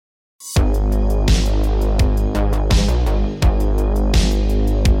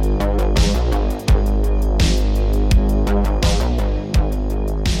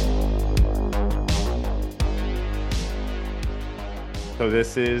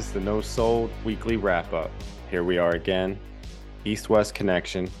this is the No Sold Weekly Wrap-Up. Here we are again, East-West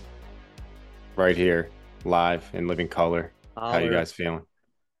Connection, right here, live in living color. How you guys feeling?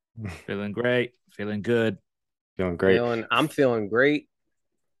 Feeling great. Feeling good. Feeling great. I'm feeling great.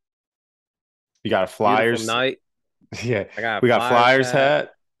 You got a Beautiful Flyers? night. Yeah, I we got Flyers hat.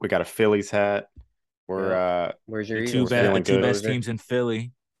 hat. We got a Phillies hat. We're Where's your The Eagles two, hat? the feeling two good. best teams in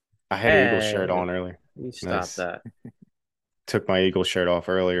Philly. I had an Eagles shirt Hey, on earlier. you stop Nice. that. Took my Eagles shirt off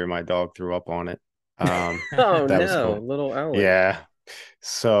earlier. My dog threw up on it. Oh That was no, cool. little Owen. Yeah.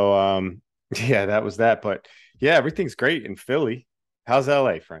 So yeah, that was that. But yeah, everything's great in Philly. How's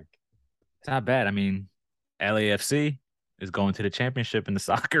LA, Frank? It's not bad. I mean, LAFC is going to the championship in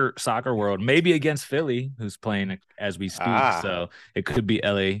the soccer world, maybe against Philly, who's playing as we speak. Ah, So it could be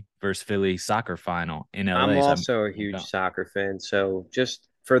LA versus Philly soccer final in I'm LA. So also a huge soccer fan. So just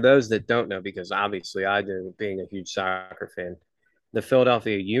for those that don't know, because obviously I do, being a huge soccer fan, the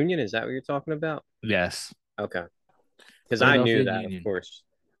Philadelphia Union, is that what you're talking about? yes, Okay. Because I Philadelphia knew that, of Union. course.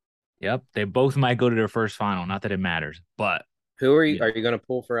 Yep, they both might go to their first final. Not that it matters, but Who are you? you Are know, you going to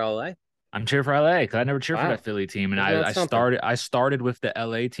pull for LA? I'm cheering for LA because I never cheered for Wow. that Philly team, and Isn't that I something? started I started with the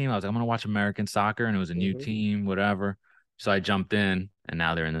LA team. I was like, I'm gonna watch American soccer, and it was a new Hmm. team, whatever. So I jumped in, and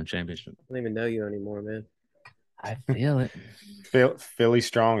now they're in the championship. I don't even know you anymore, man. I feel it. Philly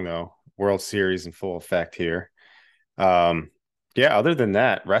strong though. World Series in full effect here. Um, yeah, other than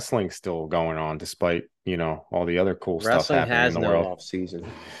that, wrestling's still going on despite, all the other cool stuff Wrestling happening in has the no world. off season.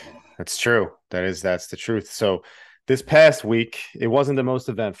 That's true. That's the truth. So this past week, it wasn't the most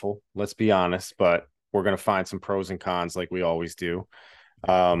eventful, let's be honest, but we're gonna find some pros and cons like we always do.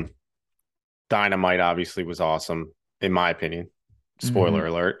 Um, Dynamite obviously was awesome, in my opinion. Hmm. Spoiler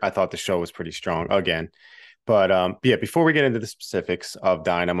alert. I thought the show was pretty strong again. But yeah, before we get into the specifics of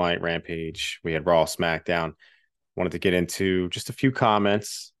Dynamite, Rampage, we had Raw, SmackDown. Wanted to get into just a few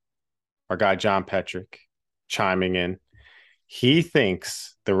comments. Our guy John Petrick chiming in. He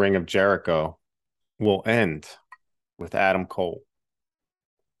thinks the Ring of Jericho will end with Adam Cole.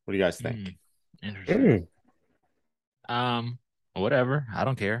 What do you guys think? Interesting. Mm. Whatever. I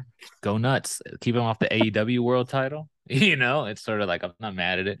don't care. Go nuts. Keep him off the AEW world title. It's sort of like I'm not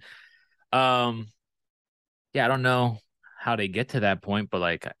mad at it. Um, yeah, I don't know how they get to that point, but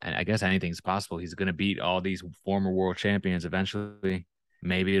like I guess anything's possible. He's gonna beat all these former world champions eventually.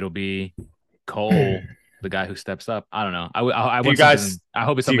 Maybe it'll be Cole, the guy who steps up. I don't know. I Do you want guys something. I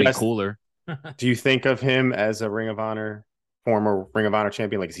hope it's do you somebody guys cooler. do you think of him as a former Ring of Honor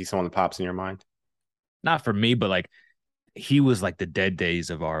champion? Like, is he someone that pops in your mind? Not for me, but like he was like the dead days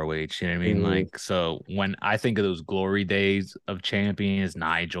of ROH. You know what I mean? Mm. Like, so when I think of those glory days of champions,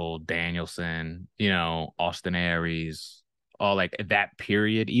 Nigel, Danielson, Austin Aries, all like that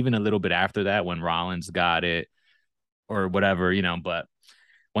period, even a little bit after that when Rollins got it or whatever, but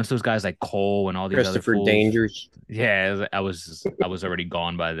once those guys like Cole and all these other Christopher fools, Dangers. yeah, I was already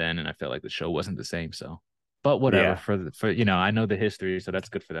gone by then, and I felt like the show wasn't the same. So, but whatever Yeah. for I know the history, so that's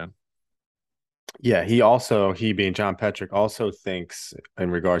good for them. Yeah, he being John Petrick also thinks in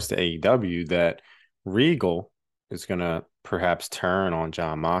regards to AEW that Regal is gonna perhaps turn on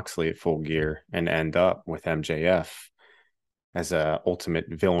John Moxley at Full Gear and end up with MJF as a ultimate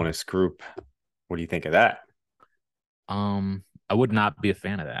villainous group. What do you think of that? I would not be a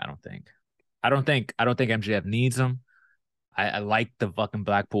fan of that. I don't think MJF needs him. I like the fucking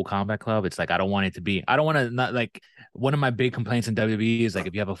Blackpool Combat Club. It's like I don't want it to be. I don't want to not like one of my big complaints in WWE is like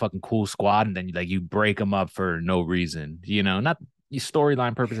if you have a fucking cool squad and then you break them up for no reason. Not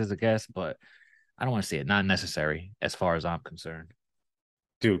storyline purposes, I guess, but I don't want to see it. Not necessary as far as I'm concerned.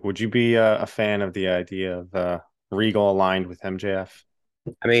 Dude, would you be a fan of the idea of Regal aligned with MJF?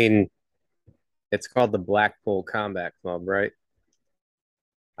 I mean, it's called the Blackpool Combat Club, right?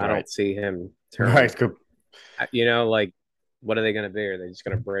 I Right. don't see him turn. Right. Good. Like, what are they going to be? Are they just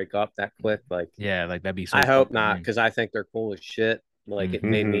going to break up that quick? Like, Yeah, like that'd be so I hope fucking not, lame. because I think they're cool as shit. Like, it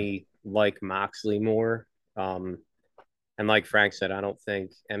made Mm-hmm. me like Moxley more. Um, and like Frank said, I don't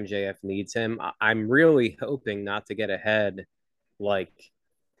think MJF needs him. I'm really hoping not to get ahead. Like,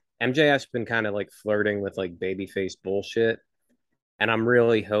 MJF's been kind of like flirting with like babyface bullshit. And I'm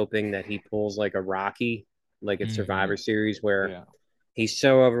really hoping that he pulls like a Rocky, like at Hmm. Survivor Series, where Yeah. he's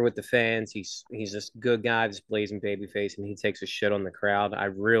so over with the fans. He's this good guy, this blazing babyface, and he takes a shit on the crowd. I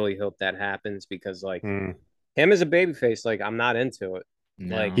really hope that happens because like Mm. him as a babyface, like I'm not into it.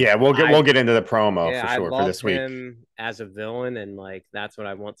 Like No. Yeah, we'll get I we'll get into the promo yeah, for I sure for love this week. him as a villain, and like that's what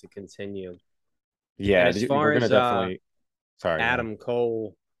I want to continue. And Yeah, as we're far gonna as definitely. Sorry, go ahead. Adam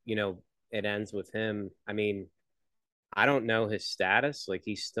Cole, it ends with him. I mean, I don't know his status. Like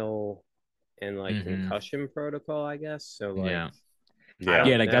he's still in like Hmm. concussion protocol, I guess. So like Yeah. Yeah.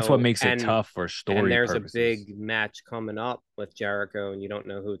 Yeah, like that's what know. makes it tough for story And there's purposes. a big match coming up with Jericho, and you don't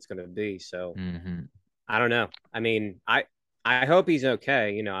know who it's going to be. So I don't know. I mean, I hope he's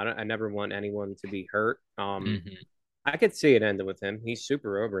okay. You know, I never want anyone to be hurt. I could see it ending with him. He's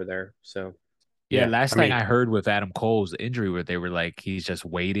super over there. So Yeah, Yeah. last I thing mean, I heard with Adam Cole's injury, where they were like, he's just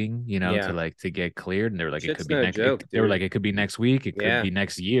waiting, yeah, to get cleared, and they were like, it shit's could be no next. joke, They were dude. like, it could be next week, it could Yeah, be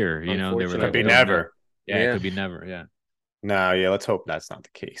next year. They were could like, we be unfortunately. don't know. never. Yeah, it Yeah. could be never. Yeah. No, yeah, let's hope that's not the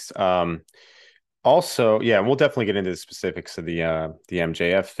case. Also, yeah, we'll definitely get into the specifics of the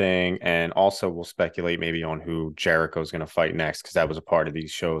MJF thing, and also we'll speculate maybe on who Jericho's going to fight next because that was a part of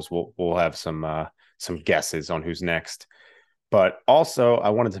these shows. We'll have some guesses on who's next. But also, I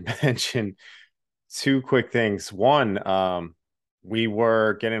wanted to mention two quick things. One, we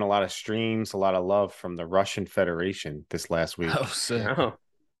were getting a lot of streams, a lot of love from the Russian Federation this last week. Oh, sick. Oh,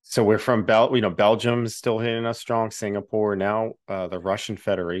 So we're from Belgium's still hitting us strong. Singapore now, the Russian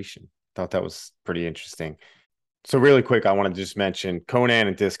Federation. Thought that was pretty interesting. So really quick, I want to just mention Conan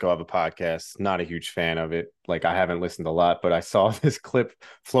and Disco have a podcast. Not a huge fan of it. Like I haven't listened a lot, but I saw this clip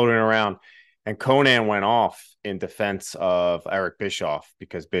floating around, and Conan went off in defense of Eric Bischoff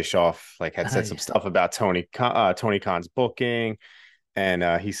because Bischoff like had said some stuff about Tony Khan's booking,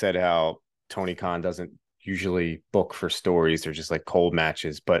 and he said how Tony Khan doesn't usually book for stories; they're just like cold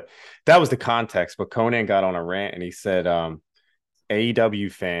matches. But that was the context. But Conan got on a rant and he said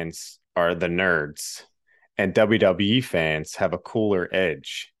AEW fans are the nerds and WWE fans have a cooler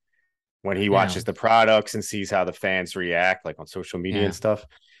edge when he watches the products and sees how the fans react, like on social media and stuff.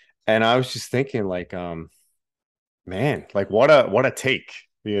 And I was just thinking, like, man, like what a take,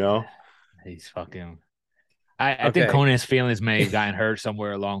 you know? He's fucking. I think Conan's feelings may have gotten hurt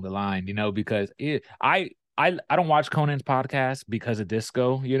somewhere along the line, because I don't watch Conan's podcast because of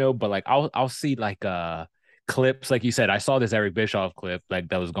Disco, but like I'll see like clips, like you said. I saw this Eric Bischoff clip like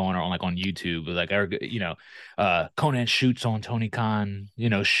that was going on like on YouTube, like Eric, Conan shoots on Tony Khan,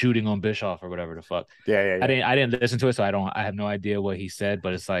 shooting on Bischoff or whatever the fuck. Yeah. I didn't listen to it, so I have no idea what he said,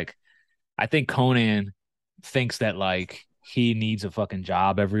 but it's like I think Conan thinks that like he needs a fucking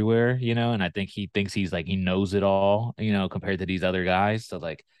job everywhere, and I think he thinks he's like he knows it all, compared to these other guys. So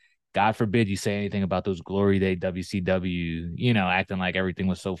like, God forbid you say anything about those Glory Day WCW, acting like everything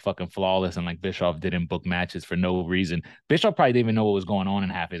was so fucking flawless and like Bischoff didn't book matches for no reason. Bischoff probably didn't even know what was going on in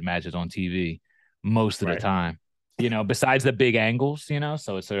half his matches on TV most of the time, besides the big angles,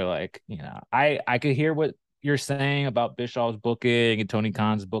 so it's sort of like, I could hear what you're saying about Bischoff's booking and Tony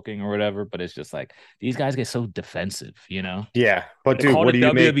Khan's booking or whatever, but it's just like these guys get so defensive, Yeah, but they dude, call what the do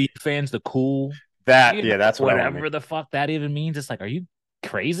you WWE make fans the cool that? Yeah, that's what whatever the fuck that even means. It's like, are you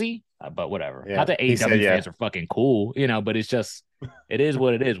crazy? But whatever. Yeah. Not that AEW fans are fucking cool, but it's just it is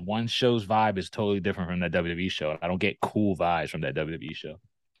what it is. One show's vibe is totally different from that WWE show. I don't get cool vibes from that WWE show.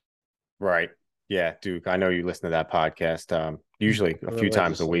 Right. Yeah, Duke. I know you listen to that podcast. Usually a few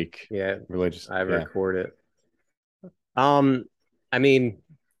times a week. Yeah, religious. I record it. I mean,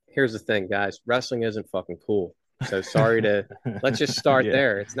 here's the thing, guys. Wrestling isn't fucking cool. So sorry to let's just start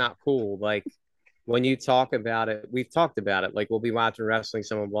there. It's not cool. Like when you talk about it, we've talked about it. Like we'll be watching wrestling,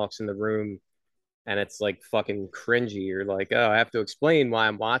 someone walks in the room and it's like fucking cringy. You're like, oh, I have to explain why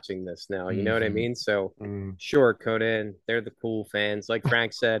I'm watching this now. You know what I mean? So sure, Conan, they're the cool fans. Like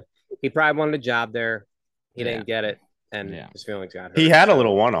Frank said, he probably wanted a job there. He didn't get it. And his feelings got hurt. He had a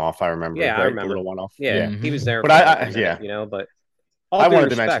little one-off, I remember. Yeah, right? I remember. A little one-off. Yeah, he was there. But but I wanted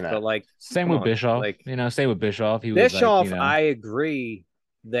to mention that. But like, same with Bischoff. Like, same with Bischoff. Bischoff, was like, I agree.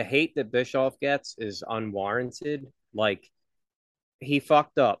 The hate that Bischoff gets is unwarranted. Like, he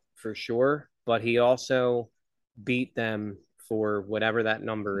fucked up for sure, but he also beat them for whatever that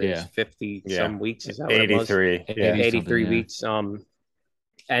number is, 50 some weeks. Is that what 83? It was? 83 weeks.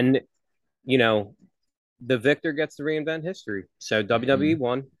 And the victor gets to reinvent history. So WWE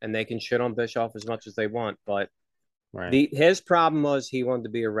won, and they can shit on Bischoff as much as they want. But his problem was he wanted to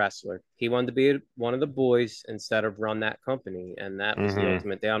be a wrestler. He wanted to be one of the boys instead of run that company, and that was the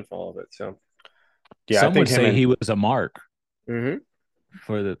ultimate downfall of it. So, some would say he was a mark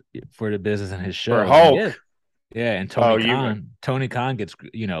for the business and his show. For Hulk. Yeah, and Tony Khan gets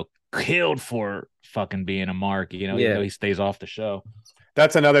killed for fucking being a mark. Even though he stays off the show.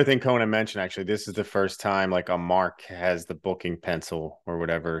 That's another thing Conan mentioned, actually. This is the first time like a mark has the booking pencil or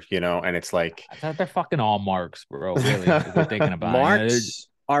whatever, and it's like they're fucking all marks, bro. Really, if you're thinking about marks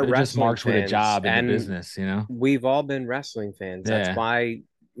are just marks with a job in the business, We've all been wrestling fans. That's why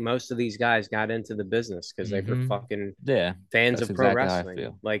most of these guys got into the business because they were fucking fans of pro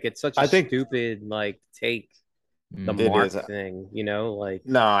wrestling. Like it's such a stupid like take the mark thing, like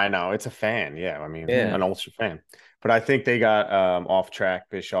no, I know it's a fan. Yeah, I mean, an ultra fan. But I think they got off track,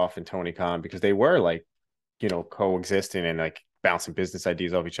 Bischoff and Tony Khan, because they were like, coexisting and like bouncing business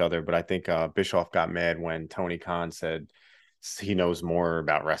ideas off each other. But I think Bischoff got mad when Tony Khan said he knows more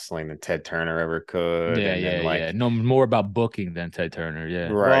about wrestling than Ted Turner ever could. Yeah, And then yeah. No more about booking than Ted Turner.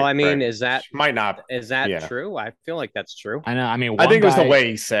 Yeah. Well, right, I mean, right. is Not, that yeah. true? I feel like that's true. I know. I mean, I one think it was the guy.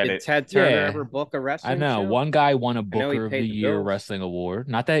 way he said Did it. Ted Turner Yeah, ever book a I wrestling know. show? One guy won a I know he Booker of paid the the Year bills. wrestling award.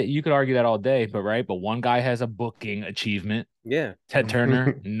 Not that you could argue that all day, but one guy has a booking achievement. Yeah. Ted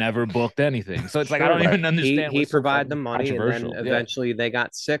Turner never booked anything. So it's like I Sure. don't even Right. understand He what's so provided the fucking money, and then controversial. Yeah. eventually they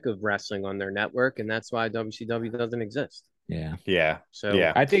got sick of wrestling on their network, and that's why WCW doesn't exist. Yeah. Yeah. So,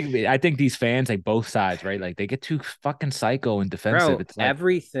 I think these fans, like both sides, right? Like they get too fucking psycho and defensive. bro, It's like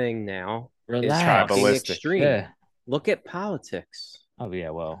everything now is relax. fucking Tribalistic. extreme. Yeah. Look at politics. Oh yeah,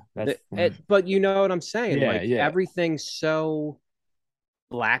 well, that's But you know what I'm saying? Yeah, Like yeah. everything's so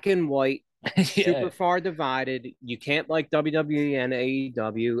black and white, yeah. super far divided. You can't like WWE and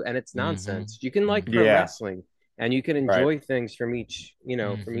AEW, and it's nonsense. You can like pro Yeah. wrestling, and you can enjoy Right. things from each,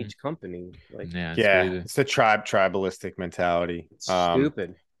 from each company. Like, Yeah, it's Yeah. crazy. It's a tribalistic mentality. it's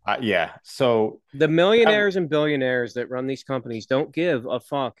stupid. Yeah. So The millionaires and billionaires that run these companies don't give a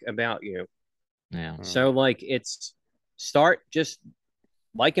fuck about you. Yeah. So like it's start just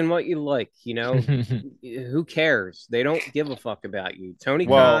liking what you like, who cares? They don't give a fuck about you. Tony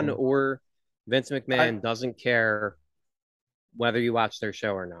Khan or Vince McMahon doesn't care whether you watch their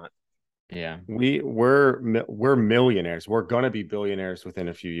show or not. Yeah. We're millionaires. We're gonna be billionaires within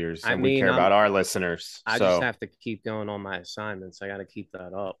a few years, and we care about our listeners. I just have to keep going on my assignments. I got to keep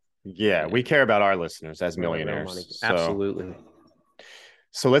that up. Yeah, we care about our listeners as millionaires. Absolutely.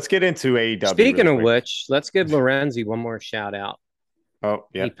 So let's get into AEW. Speaking of which, let's give Lorenzi one more shout out. Oh,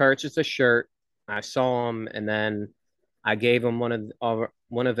 yeah. He purchased a shirt. I saw him, and then I gave him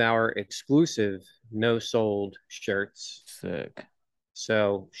one of our exclusive no sold shirts. Sick.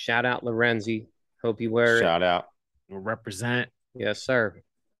 So shout out Lorenzi. Hope you wear it. Shout out. We'll represent. Yes, sir.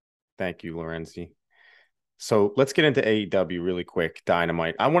 Thank you, Lorenzi. So let's get into AEW really quick.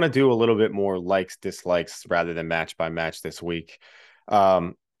 Dynamite. I want to do a little bit more likes, dislikes rather than match by match this week.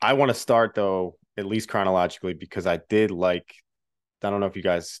 I want to start though, at least chronologically, because I did like. I don't know if you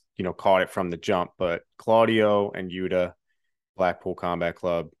guys, caught it from the jump, but Claudio and Yuta, Blackpool Combat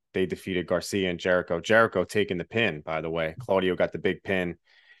Club, they defeated Garcia and Jericho. Jericho taking the pin, by the way. Claudio got the big pin.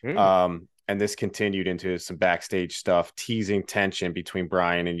 And this continued into some backstage stuff, teasing tension between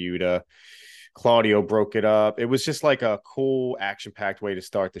Bryan and Yuta. Claudio broke it up. It was just like a cool, action-packed way to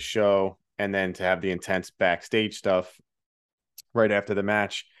start the show, and then to have the intense backstage stuff right after the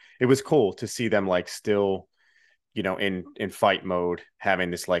match. It was cool to see them like still, in fight mode,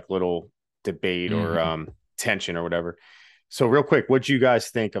 having this like little debate or tension or whatever. So real quick, what do you guys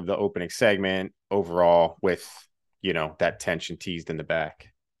think of the opening segment overall with, that tension teased in the back?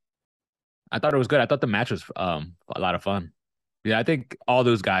 I thought it was good. I thought the match was a lot of fun. Yeah, I think all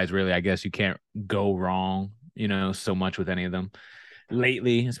those guys really, I guess you can't go wrong, so much with any of them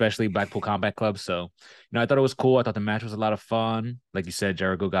lately, especially Blackpool Combat Club. So, I thought it was cool. I thought the match was a lot of fun. Like you said,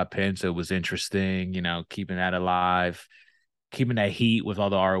 Jericho got pinned, so it was interesting, keeping that alive, keeping that heat with all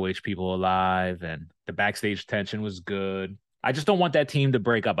the ROH people alive, and the backstage tension was good. I just don't want that team to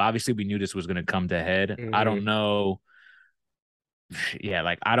break up. Obviously, we knew this was going to come to head. I don't know. Yeah,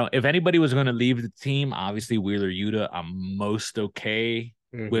 like if anybody was going to leave the team, obviously Wheeler Yuta, I'm most okay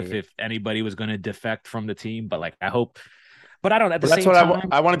with if anybody was going to defect from the team. But like, I hope. But I don't. At the same time,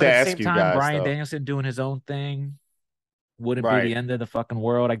 I wanted to ask you guys. Bryan Danielson doing his own thing wouldn't be the end of the fucking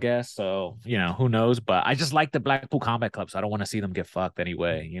world, I guess. So who knows? But I just like the Blackpool Combat Club, so I don't want to see them get fucked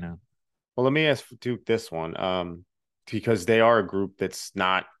anyway. Well, let me ask Duke this one, because they are a group that's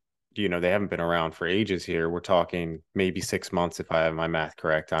not, they haven't been around for ages here. We're talking maybe 6 months if I have my math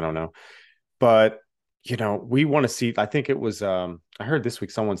correct. I don't know, but we want to see. I think it was. I heard this week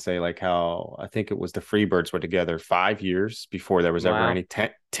someone say like how I think it was the Freebirds were together 5 years before there was ever any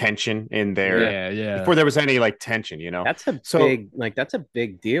tension in there. Yeah. Before there was any like tension, That's a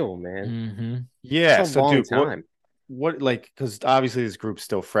big deal, man. Yeah. That's a long time. What like because obviously this group's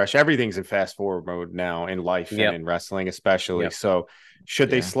still fresh. Everything's in fast forward mode now in life and in wrestling, especially. So should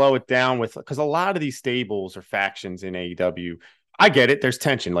they slow it down with because a lot of these stables or factions in AEW. I get it. There's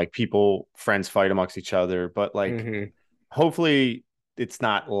tension, like friends fight amongst each other, but like hopefully it's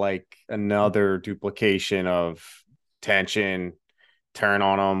not like another duplication of tension, turn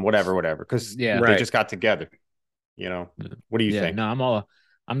on them, whatever, because they just got together. What do you think? No,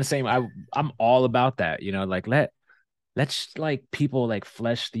 I'm the same. I'm all about that. Like let's like people like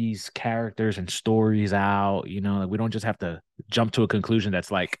flesh these characters and stories out. Like we don't just have to jump to a conclusion that's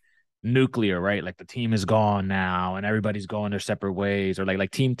like nuclear, right? Like the team is gone now and everybody's going their separate ways. Or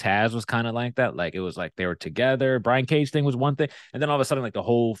like Team Taz was kind of like that. Like it was like they were together. Brian Cage thing was one thing. And then all of a sudden, like the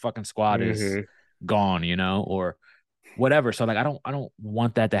whole fucking squad is gone, or whatever. So like I don't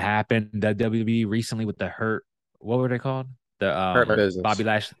want that to happen. The WWE recently with the Hurt, what were they called? The Hurt Business. Bobby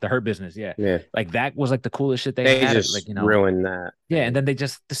Lash, the Hurt Business, yeah. Yeah. Like that was like the coolest shit They had. just Like, ruined that. yeah, and then they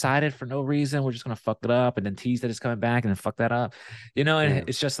just decided for no reason we're just gonna fuck it up, and then tease that it's coming back, and then fuck that up, and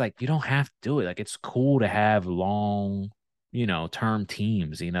it's just like you don't have to do it. Like it's cool to have long, term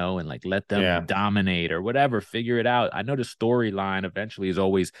teams, and like let them dominate or whatever, figure it out. I know the storyline eventually is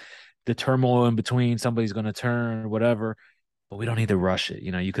always the turmoil in between. Somebody's gonna turn, whatever, but we don't need to rush it.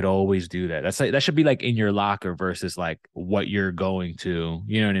 You could always do that. That's like that should be like in your locker versus like what you're going to,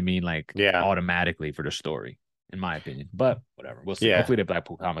 you know what I mean? Like automatically for the story, in my opinion. But whatever, we'll see. Yeah. Hopefully the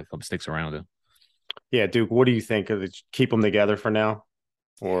Blackpool Comic Club sticks around it. Yeah, Duke, what do you think of it? Keep them together for now?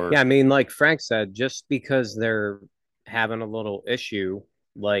 Or yeah, I mean, like Frank said, just because they're having a little issue,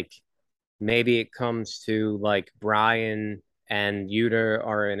 like maybe it comes to like Brian and Yuta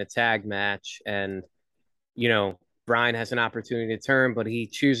are in a tag match, and Brian has an opportunity to turn, but he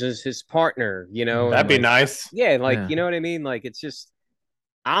chooses his partner, that'd be nice. Yeah, like you know what I mean? Like it's just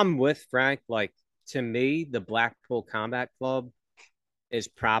I'm with Frank. Like to me, the Blackpool Combat Club is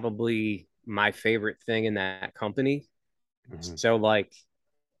probably my favorite thing in that company. So like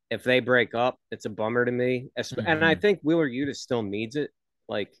if they break up, it's a bummer to me. And I think Wheeler Yuta still needs it.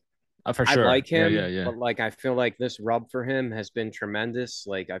 Like for sure. I like him, yeah. but like I feel like this rub for him has been tremendous.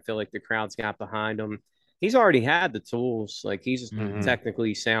 Like I feel like the crowd's got behind him. He's already had the tools. Like he's a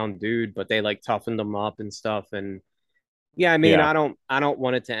technically sound dude, but they like toughened him up and stuff. And yeah, I mean, I don't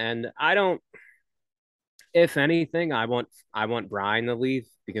want it to end. I don't. If anything, I want Brian to leave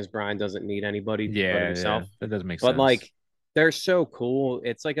because Brian doesn't need anybody but himself. That doesn't make sense. But like they're so cool.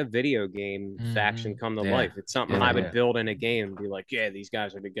 It's like a video game faction come to life. It's something I would build in a game and be like, yeah, these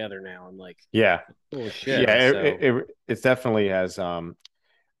guys are together now. And like, cool shit. Yeah, it definitely has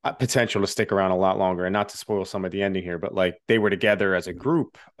potential to stick around a lot longer. And not to spoil some of the ending here, but like they were together as a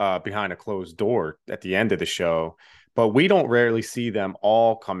group behind a closed door at the end of the show. But we don't rarely see them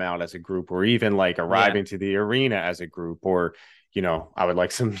all come out as a group or even like arriving to the arena as a group or, I would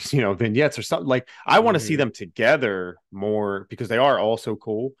like some, vignettes or something. Like I want to see them together more because they are all so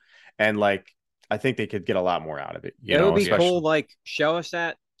cool. And like, I think they could get a lot more out of it. It would be cool. Like show us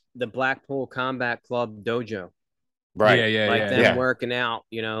at the Blackpool Combat Club dojo. Right. Yeah. Like them working out,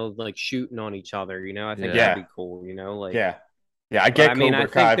 like shooting on each other, I think that'd be cool, like. Yeah. I get I mean, I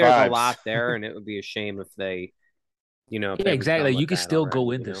think there's a lot there and it would be a shame if they exactly. You can still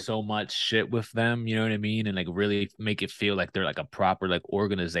go into so much shit with them, you know what I mean, and like really make it feel like they're like a proper like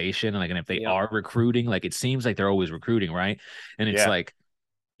organization. And if they are recruiting, like it seems like they're always recruiting, right? And it's like,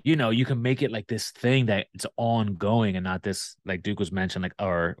 you can make it like this thing that it's ongoing and not this like Duke was mentioned, like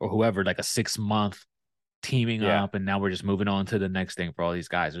or whoever, like a 6-month teaming up, and now we're just moving on to the next thing for all these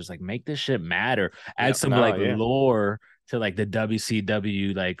guys. It's like make this shit matter. Add some lore to like the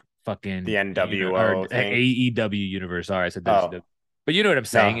WCW like fucking the NWO or AEW universe. All right, I said WCW. But you know what I'm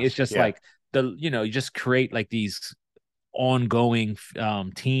saying? It's just like you just create like these ongoing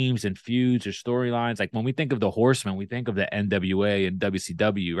teams and feuds or storylines. Like when we think of the Horsemen, we think of the NWA and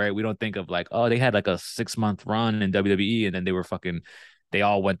WCW, right? We don't think of like, oh, they had like a 6-month run in WWE and then they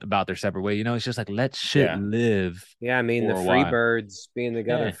all went about their separate way. It's just like let shit live. Yeah, I mean the Freebirds being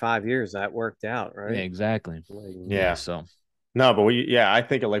together 5 years, that worked out, right? Yeah, exactly. So no, but I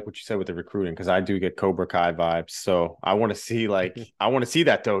think I like what you said with the recruiting because I do get Cobra Kai vibes. So I want to see I want to see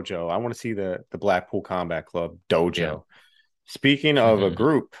that dojo. I want to see the Blackpool Combat Club dojo. Yeah. Speaking of a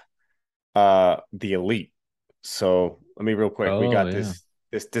group, the Elite. So let me real quick. We got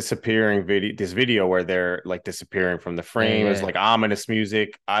this disappearing video where they're like disappearing from the frame. It's like ominous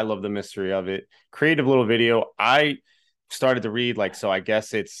music. I love the mystery of it. Creative little video. I started to read like, so I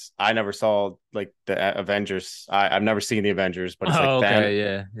guess I never saw like the Avengers. I've never seen the Avengers, but it's like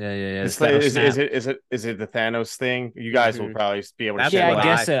Thanos. Yeah. Is it the Thanos thing? You guys will probably be able to. That's what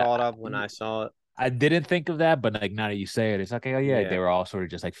I thought of when I saw it. I didn't think of that, but like now that you say it, it's like, they were all sort of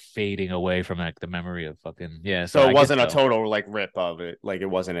just like fading away from like the memory of fucking So it wasn't a total like rip of it. Like it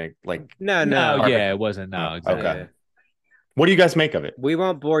wasn't a like no. It wasn't. No, exactly. Okay. What do you guys make of it? We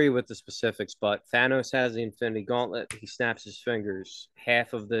won't bore you with the specifics, but Thanos has the Infinity Gauntlet. He snaps his fingers.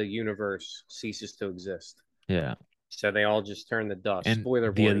 Half of the universe ceases to exist. Yeah. So they all just turn to dust. And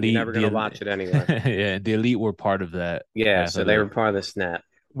spoiler warning, you're never going to watch it anyway. Yeah, the Elite were part of that. Yeah, so they were part of the snap.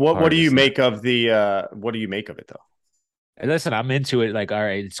 What do you make of the what do you make of it though? Listen, I'm into it. Like, all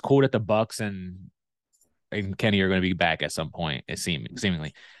right, it's cool that the Bucks and Kenny are going to be back at some point, it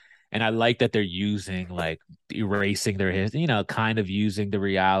seemingly. And I like that they're using like erasing their history, kind of using the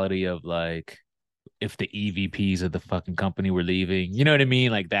reality of like if the EVPs of the fucking company were leaving, you know what I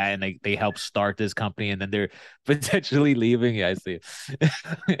mean? Like that. And like they helped start this company and then they're potentially leaving. Yeah, I see.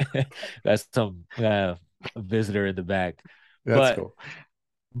 That's some visitor in the back. That's But cool.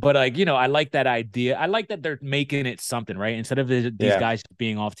 but like, I like that idea. I like that they're making it something, right? Instead of these guys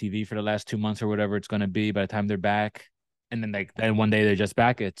being off TV for the last 2 months or whatever it's going to be by the time they're back. And then one day they're just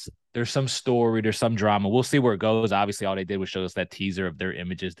back. There's some story, there's some drama. We'll see where it goes. Obviously, all they did was show us that teaser of their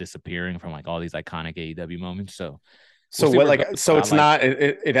images disappearing from like all these iconic AEW moments. So what like goes, so it's not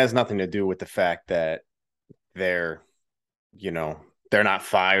it has nothing to do with the fact that they're they're not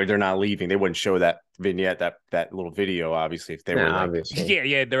fired, they're not leaving. They wouldn't show that vignette, that little video, obviously, if they were like obviously.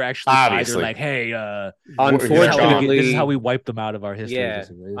 They're actually obviously fired. They're like, hey, unfortunately this is how we wipe them out of our history. Yeah,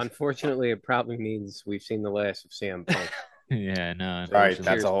 unfortunately, it probably means we've seen the last of CM Punk. Yeah, no. Right,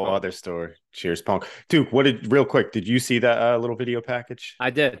 that's a whole other story. Cheers, Punk. Dude, real quick, did you see that little video package? I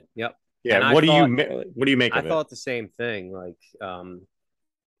did. Yep. Yeah, what do you make of it? I thought the same thing, like the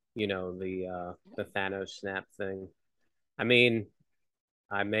Thanos snap thing. I mean,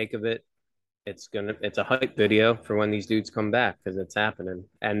 I make of it, it's a hype video for when these dudes come back because it's happening.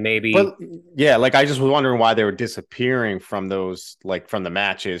 And maybe like I just was wondering why they were disappearing from those, like from the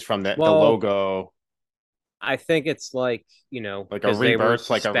matches, from the logo. I think it's like, like a rebirth,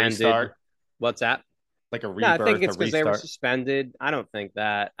 like a restart. What's that? Like a rebirth. No, I think it's because they were suspended. I don't think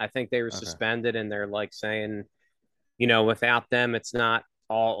that. I think they were suspended and they're like saying, without them, it's not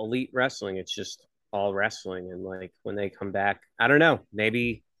all elite wrestling. It's just all wrestling. And like when they come back, I don't know,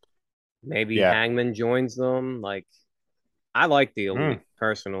 maybe Hangman joins them. Like I like the elite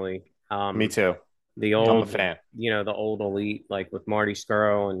personally. Me too. I'm a fan. The old elite, like with Marty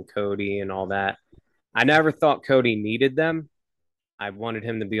Scurll and Cody and all that. I never thought Cody needed them. I wanted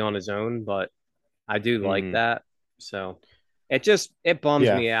him to be on his own, but I do like that. So it bums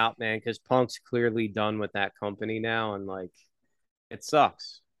me out, man, because Punk's clearly done with that company now, and like it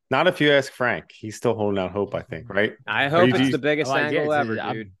sucks. Not if you ask Frank. He's still holding out hope, I think, right? I hope it's the biggest angle ever, dude.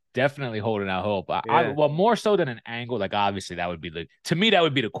 I'm definitely holding out hope. Well, more so than an angle, like obviously that would be to me that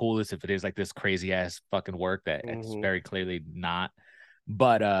would be the coolest if it is like this crazy ass fucking work that it's very clearly not.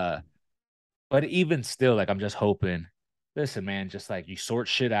 But even still, like, I'm just hoping, listen, man, just like you sort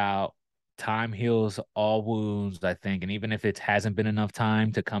shit out, time heals all wounds, I think. And even if it hasn't been enough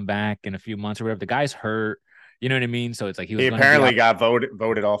time to come back in a few months or whatever, the guy's hurt. You know what I mean? So it's like he apparently got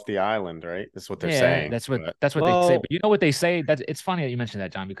voted off the island, right? That's what they're saying. That's what they say. But you know what they say? It's funny that you mentioned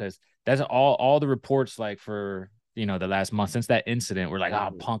that, John, because that's all the reports like for the last month since that incident were like,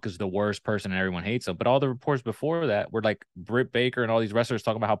 Punk is the worst person and everyone hates him. But all the reports before that were like Britt Baker and all these wrestlers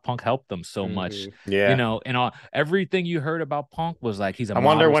talking about how Punk helped them so much. Yeah. And everything you heard about Punk was like he's a I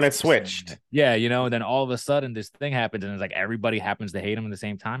wonder when it switched. Yeah, and then all of a sudden this thing happens and it's like everybody happens to hate him at the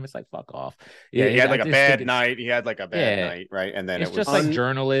same time. It's like fuck off. Yeah, he had like a bad night. He had like a bad night, right? And then it's just like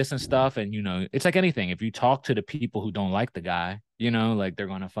journalists and stuff. And it's like anything. If you talk to the people who don't like the guy, like they're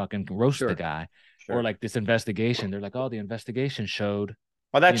gonna fucking roast the guy. Sure. Or like this investigation, they're like, oh, the investigation showed.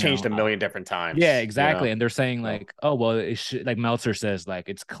 Well, that changed a million different times. Yeah, exactly. And they're saying like, oh, well, it should, like Meltzer says, like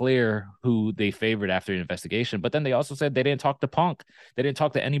it's clear who they favored after the investigation. But then they also said they didn't talk to Punk. They didn't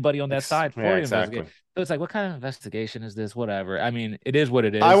talk to anybody on that side for the investigation. So it's like, what kind of investigation is this? Whatever. I mean, it is what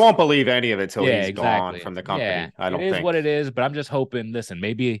it is. I won't believe any of it till he's gone from the company. Yeah, I don't think. It is what it is, but I'm just hoping, listen,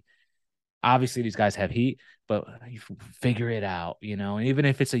 maybe obviously these guys have heat, but you figure it out, and even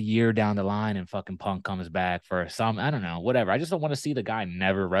if it's a year down the line and fucking Punk comes back for I don't know, whatever. I just don't want to see the guy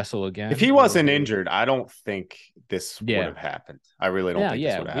never wrestle again. If he wasn't injured, I don't think this would have happened. I really don't think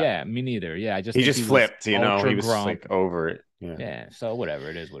this would have happened. Yeah, me neither. Yeah, he just flipped, he was like over it. Yeah, so whatever,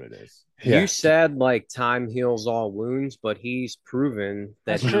 it is what it is. You said like time heals all wounds, but he's proven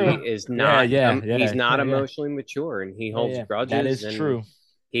that he is not. He's not emotionally mature, and he holds grudges. That is true.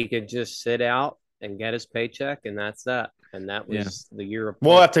 He could just sit out and get his paycheck, and that's that. And that was the year of.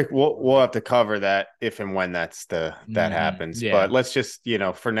 We'll have to cover that if and when that happens. Yeah. But let's just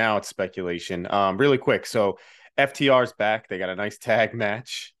for now it's speculation. Really quick. So FTR's back. They got a nice tag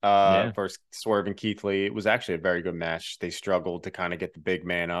match versus Swerve and Keith Lee. It was actually a very good match. They struggled to kind of get the big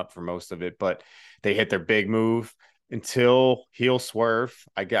man up for most of it, but they hit their big move until heel Swerve.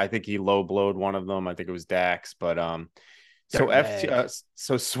 I think he low blowed one of them. I think it was Dax, but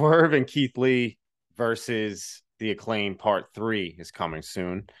so Swerve and Keith Lee versus the Acclaim Part 3 is coming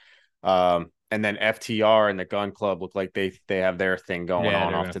soon. And then FTR and the Gun Club look like they have their thing going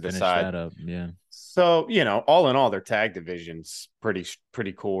on off to the side. Yeah. So, all in all, their tag division's pretty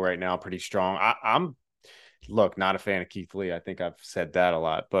cool right now, pretty strong. look, not a fan of Keith Lee. I think I've said that a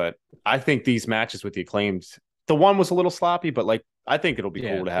lot, but I think these matches with the Acclaimed, the one was a little sloppy, but like I think it'll be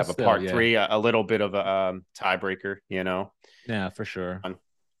cool to have a still, part three, a little bit of a tiebreaker, you know. Yeah, for sure.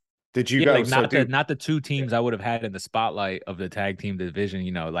 Did you Yeah, go? like So, not the two teams I would have had in the spotlight of the tag team division.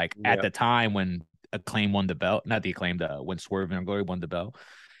 You know, like at the time when Acclaim won the belt, not the Acclaim, when Swerve and Glory won the belt.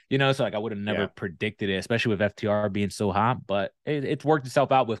 You know, so like I would have never predicted it, especially with FTR being so hot. But it's worked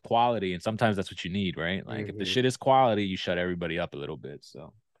itself out with quality, and sometimes that's what you need, right? Like if the shit is quality, you shut everybody up a little bit.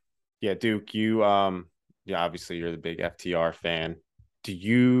 So, yeah, Duke, you obviously you're the big FTR fan. Do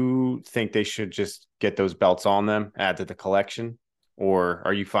you think they should just get those belts on them, add to the collection, or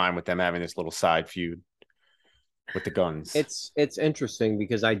are you fine with them having this little side feud with the Guns? It's interesting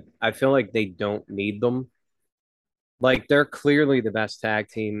because I feel like they don't need them. Like they're clearly the best tag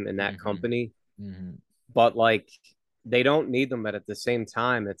team in that company, but like they don't need them. But at the same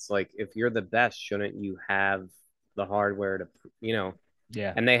time, it's like if you're the best, shouldn't you have the hardware to, you know?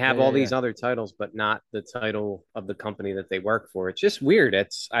 Yeah. And they have all these other titles, but not the title of the company that they work for. It's just weird.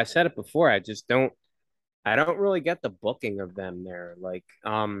 I said it before. I don't really get the booking of them there. Like,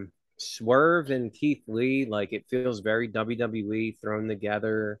 Swerve and Keith Lee, like it feels very WWE thrown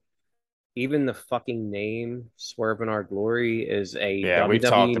together. Even the fucking name Swerve in Our Glory is a we've WWE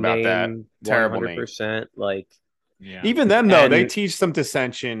talked about that. name, Terrible name. 100%. Like, even them though, they teach some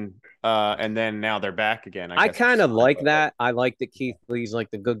dissension, and then now they're back again. I kind of like that. I like that Keith Lee's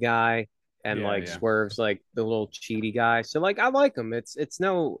like the good guy, and like Swerve's like the little cheaty guy. So like I like them. It's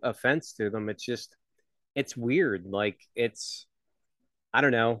no offense to them. It's just it's weird. Like I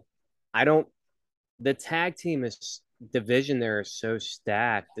don't know. I don't. The tag team is division there is so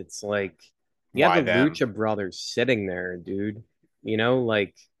stacked. It's like you have the Lucha Brothers sitting there, dude. You know,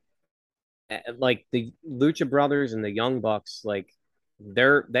 like the Lucha Brothers and the Young Bucks, like they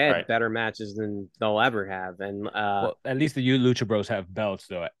had better matches than they'll ever have. And well, at least the Lucha Bros have belts,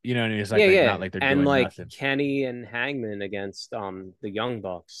 though. You know, and it's like not like they're and doing like nothing. Kenny and Hangman against the Young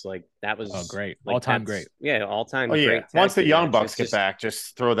Bucks, like that was great, like, all time great. Yeah, all time. Great. Once the Young Bucks get back,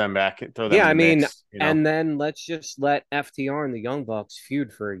 just throw them back. Throw them. Yeah, I mean, mix, you know? and then let's just let FTR and the Young Bucks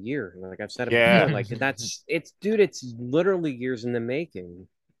feud for a year. Like I've said it before, like it's literally years in the making.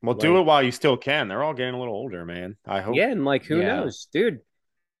 Well, do it while you still can. They're all getting a little older, man. I hope. Yeah, and like who knows, dude?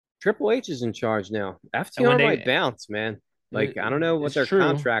 Triple H is in charge now. FTR might bounce, man. Like I don't know what their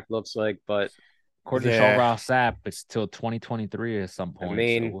contract looks like, but according to Shaw Ross Sapp, it's till 2023 at some point. I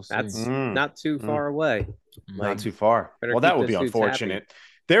mean, so that's not too far away. Not too far. Well, that would be unfortunate.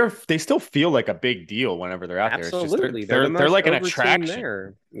 They still feel like a big deal whenever they're out there. Absolutely, they're like an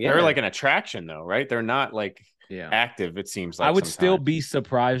attraction. Yeah. They're like an attraction, though, right? They're not like active. It seems like I would still be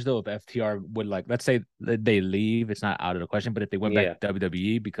surprised though if FTR would like, let's say they leave, it's not out of the question, but if they went back to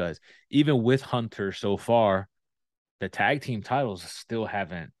WWE, because even with Hunter so far, the tag team titles still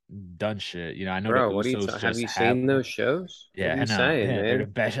haven't done shit. You know, I know. Bro, what have you seen those shows? Yeah, what are you saying, man? They're the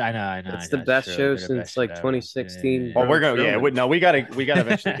best. I know. It's the best show since like 2016. Well, we're gonna, we gotta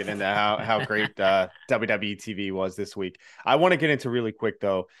eventually get into how great WWE TV was this week. I want to get into really quick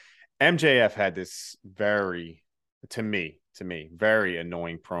though. MJF had this very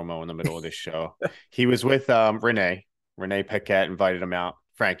annoying promo in the middle of this show. He was with Renee Paquette invited him out.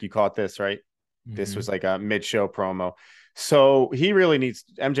 Frank, you caught this, right? This was like a mid-show promo. So he really needs,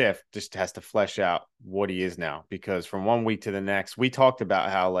 MJF just has to flesh out what he is now, because from one week to the next, we talked about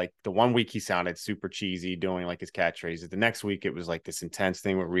how like the one week he sounded super cheesy doing like his catchphrases. The next week it was like this intense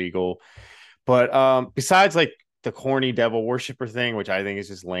thing with Regal. But besides like the corny devil worshiper thing, which I think is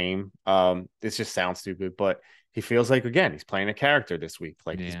just lame, this just sounds stupid, but he feels like, again, he's playing a character this week.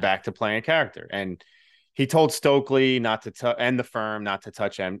 Like he's back to playing a character. And he told Stokely not to and the firm not to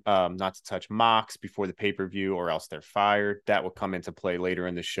touch Mox before the pay-per-view or else they're fired. That will come into play later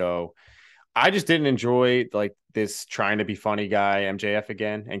in the show. I just didn't enjoy like this trying to be funny guy MJF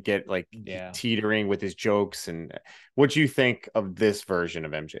again and get like teetering with his jokes. And what do you think of this version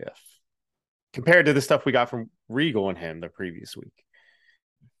of MJF compared to the stuff we got from Regal and him the previous week?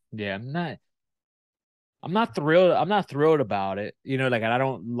 Yeah, I'm not thrilled. I'm not thrilled about it. You know, like I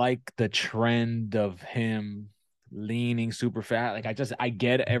don't like the trend of him leaning super fat. Like I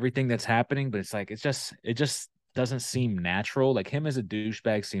get everything that's happening, but it's like it just doesn't seem natural. Like him as a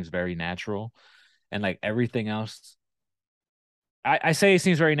douchebag seems very natural, and like everything else, I say it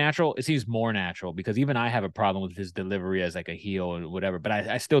seems very natural. It seems more natural because even I have a problem with his delivery as like a heel and whatever. But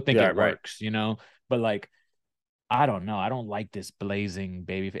I still think it works, you know. But like, I don't know. I don't like this blazing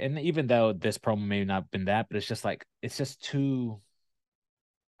baby. And even though this promo may not have been that, but it's just too,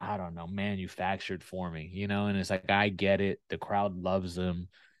 I don't know, manufactured for me, you know? And it's like, I get it. The crowd loves him.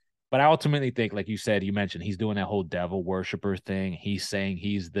 But I ultimately think, like you said, you mentioned he's doing that whole devil worshiper thing. He's saying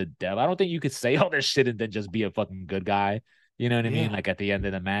he's the devil. I don't think you could say all this shit and then just be a fucking good guy. You know what I mean? Yeah. Like at the end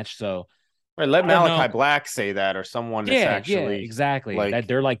of the match. So Right, let I don't know. Malachi Black say that, or someone that's Yeah, actually exactly. That like,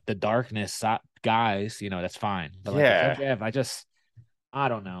 they're like the darkness guys. That's fine. But like with yeah, MJF, I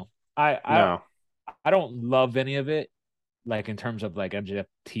don't know. I I no, I don't love any of it. Like in terms of like MJF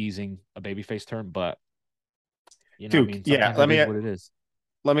teasing a babyface term, but I Duke. mean, Yeah, sometimes it is what it is.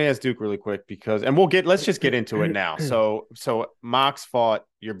 let me ask Duke really quick because, and let's just get into it now. So Mox fought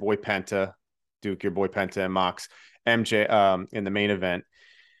your boy Penta, Duke, your boy Penta, and Mox MJ in the main event.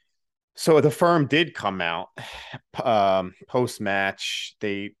 So the firm did come out post match.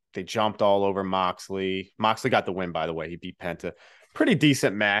 They jumped all over Moxley. Moxley got the win, by the way. He beat Penta. Pretty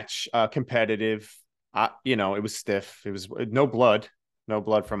decent match, competitive. It was stiff. It was no blood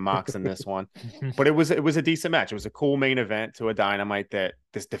from Mox in this one, but it was a decent match. It was a cool main event to a Dynamite that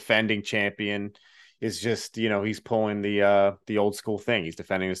this defending champion is just he's pulling the old school thing. He's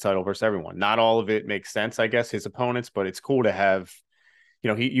defending his title versus everyone. Not all of it makes sense, I guess, his opponents, but it's cool to have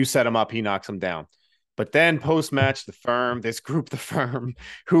you set him up, he knocks him down. But then post match, this group, the firm,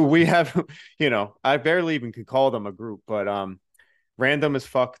 who we have, I barely even could call them a group, but random as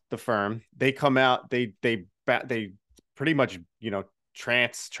fuck. The firm, they come out, they pretty much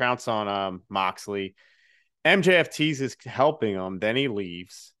trounce on Moxley. MJF teases helping him, then he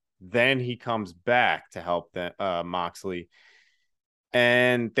leaves, then he comes back to help Moxley,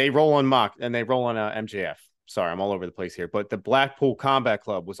 and they roll on MJF. Sorry, I'm all over the place here. But the Blackpool Combat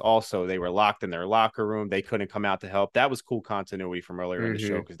Club was also, they were locked in their locker room. They couldn't come out to help. That was cool continuity from earlier in the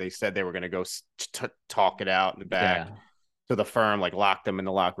show because they said they were going to go talk it out in the back. Yeah. So the firm like locked them in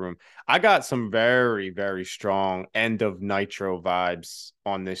the locker room. I got some very, very strong end of Nitro vibes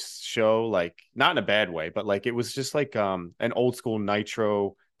on this show. Like not in a bad way, but like it was just like an old school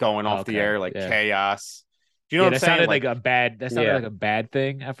Nitro going off the Okay. air, like Yeah. chaos. Do you know Yeah, what I'm saying? Like that sounded like a bad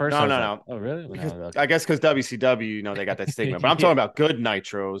thing at first. I no, was no, like, no. oh really? Because No, I okay. guess because WCW, they got that stigma. But I'm Yeah. talking about good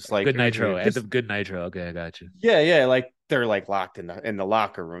nitros, like Good Nitro. At the just good Nitro. Okay, I got you. yeah, like they're like locked in the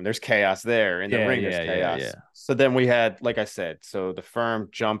locker room. There's chaos there. In the Yeah, ring, there's yeah, yeah, yeah. chaos. So then we had, like I said, so the firm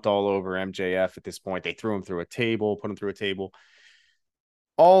jumped all over MJF at this point. They threw him through a table, put him through a table.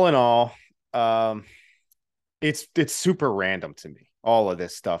 All in all, um, it's super random to me. All of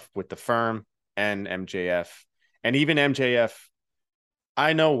this stuff with the firm and MJF, and even MJF.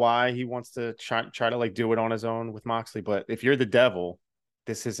 I know why he wants to try to like do it on his own with Moxley, but if you're the devil,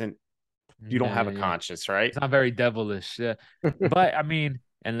 this isn't you don't have a Yeah. conscience, right? It's not very devilish. Yeah. But I mean,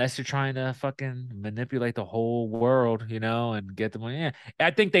 unless you're trying to fucking manipulate the whole world, and get the money. Yeah.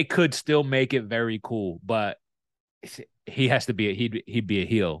 I think they could still make it very cool, but he has to be he'd be a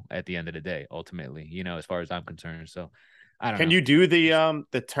heel at the end of the day, ultimately, as far as I'm concerned. So I don't Can know. you do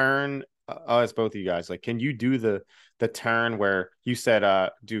the turn? As both of you guys, like, can you do the turn where you said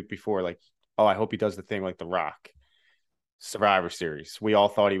Duke before, like, oh, I hope he does the thing like The Rock Survivor Series. We all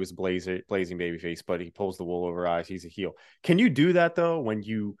thought he was blazing babyface, but he pulls the wool over eyes. He's a heel. Can you do that though when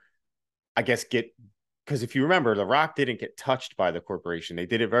you, I guess, because if you remember, The Rock didn't get touched by the corporation. They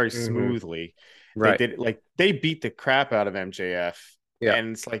did it very smoothly. They Right. did it like they beat the crap out of MJF. Yeah.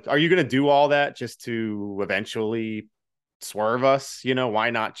 And it's like, are you going to do all that just to eventually swerve us? Why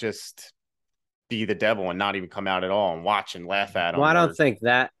not just be the devil and not even come out at all and watch and laugh at Well, I him? don't Or think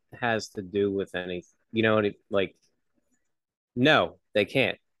that has to do with any, like, no, they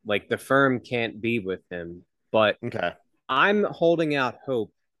can't. Like, the firm can't be with him, but okay, I'm holding out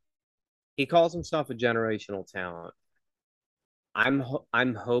hope. He calls himself a generational talent.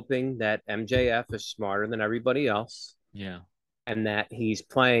 I'm hoping that MJF is smarter than everybody else Yeah. and that he's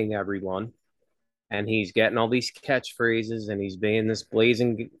playing everyone and he's getting all these catchphrases and he's being this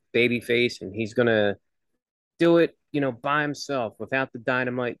blazing baby face and he's gonna do it, by himself without the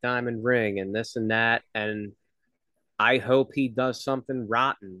dynamite diamond ring and this and that. And I hope he does something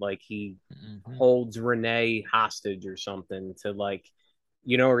rotten, like he Hmm. holds Renee hostage or something to like,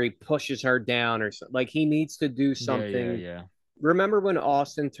 or he pushes her down or something. Like he needs to do Yeah, yeah, something. yeah. Remember when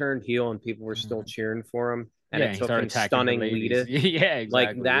Austin turned heel and people were still Mhm. cheering for him and Yeah, it he took started him attacking the stunning ladies. Lita? Yeah, Like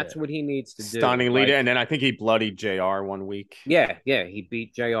exactly. Yeah. that's what he needs to do. stunning leader, Like, and then I think he bloodied JR one week. yeah, he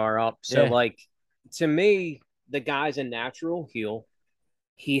beat JR up. So Yeah. like to me, the guy's a natural heel.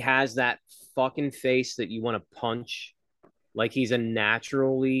 He has that fucking face that you want to punch. Like he's a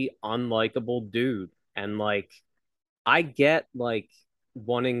naturally unlikable dude. And like I get like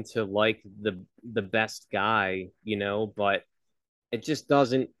wanting to like the best guy, but it just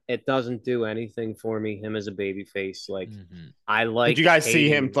doesn't do anything for me. Him as a baby face, like I Did like you guys see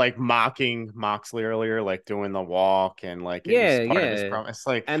him hating. like mocking Moxley earlier, like doing the walk and like it was Yeah, part of his yeah, promise?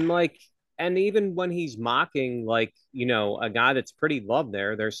 Like, and like and even when he's mocking, like a guy that's pretty loved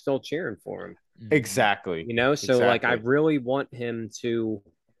there, they're still cheering for him. exactly, So like I exactly. really want him to.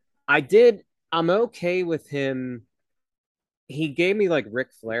 I did. I'm okay with him. He gave me like Ric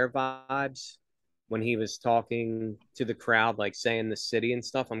Flair vibes when he was talking to the crowd, like saying the city and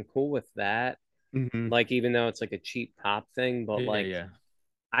stuff. I'm cool with that. Hmm. Like, even though it's like a cheap pop thing, but Yeah, like, yeah.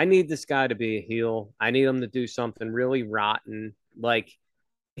 I need this guy to be a heel. I need him to do something really rotten. Like,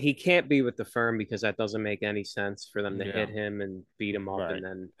 he can't be with the firm because that doesn't make any sense for them to hit Yeah. him and beat him up. Right. And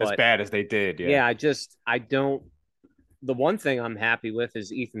then, As but bad as they did, yeah. yeah, I don't. The one thing I'm happy with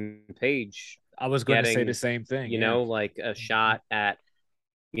is Ethan Page I was going to say the getting, same thing. Yeah. like a shot at,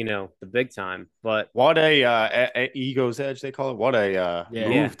 the big time. But What a ego's edge they call it. What a Yeah. yeah,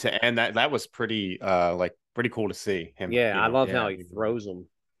 move to end that. That was pretty like pretty cool to see him, yeah, you I know. love how Yeah. he throws them.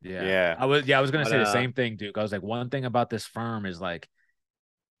 Yeah. Yeah. I was gonna But say the same thing, Duke. I was like, one thing about this firm is like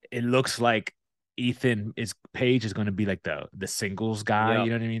it looks like Ethan is Page is gonna be like the singles guy, yep,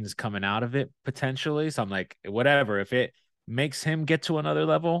 you know what I mean? Is coming out of it potentially. So I'm like, whatever. If it makes him get to another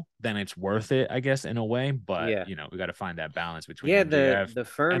level, then it's worth it, I guess, in a way. But yeah, we got to find that balance between yeah. The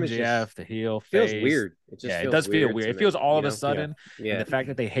firm is just The heel feels face. weird. It just Yeah, it feels does feel weird weird. to It feels me. all of a Yeah. sudden, and Yeah, the fact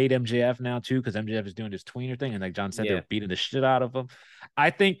that they hate MJF now too, because MJF is doing this tweener thing, and like John said, yeah. they're beating the shit out of him. I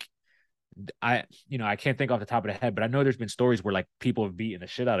think I can't think off the top of the head, but I know there's been stories where like people have beaten the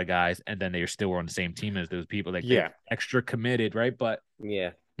shit out of guys, and then they are still on the same team as those people. Like they're Yeah. extra committed, right? But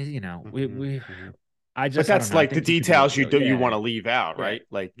Yeah. Hmm. we Hmm. I But don't that's know. I like the think he could be a details heel. you want Yeah, to leave out, yeah, right?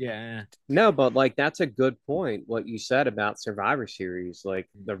 Like, yeah. No, but like that's a good point. What you said about Survivor Series, like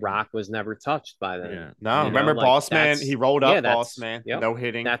The Rock was never touched by them. Yeah, no, yeah, remember Like Boss Man? He that's rolled yeah, up Boss that's Man, yep. no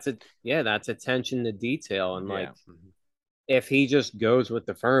hitting. That's attention to detail. And like yeah. Mhm. if he just goes with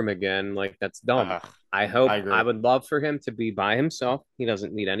the firm again, like that's dumb. Ugh, I I agree. would love for him to be by himself. He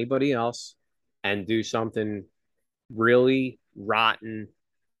doesn't need anybody else and do something really rotten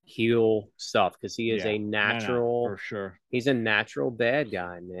heel stuff because Yeah, no, for sure. he's a natural bad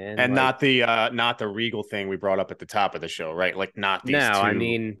guy, man. And Like, not the Regal thing we brought up at the top of the show, right? Like not no, these I two.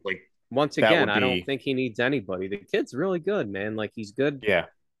 mean, Like once that again, would I don't be think he needs anybody. The kid's really good, man. Like he's good. yeah.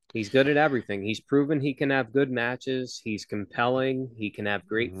 He's good at everything. He's proven he can have good matches. He's compelling. He can have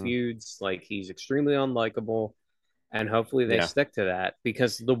great Hmm. feuds. Like he's extremely unlikable. And hopefully they Yeah. stick to that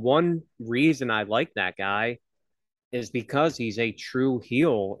because the one reason I like that guy is because he's a true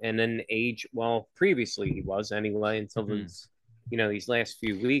heel in an age. Well, previously he was anyway until Mhm. these last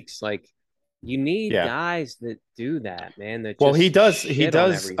few weeks. Like you need Yeah. guys that do that, man. That Well, just he shit on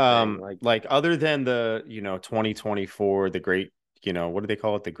does everything. Like like other than the, 2024, the great, what do they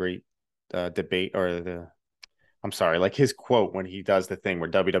call it? The great debate or the I'm sorry, like his quote when he does the thing where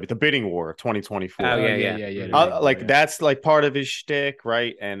WWE, the bidding war of oh 2024. Oh yeah, yeah, yeah, yeah, yeah. The mm-hmm. bidding war. Like Yeah. that's like part of his shtick,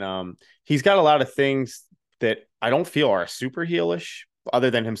 right? And he's got a lot of things that I don't feel are super heelish, other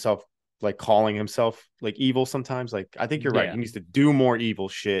than himself like calling himself like evil sometimes. Like I think you're right. He Yeah. needs to do more evil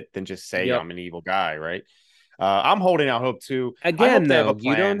shit than just say Yep. I'm an evil guy, right? I'm holding out hope too. I hope Again, they have a though,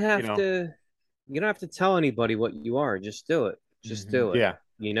 plan, you don't have to tell anybody what you are. Just do it. Just Hmm. do it. Yeah.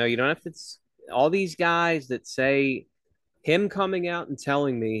 You don't have to. All these guys that say him coming out and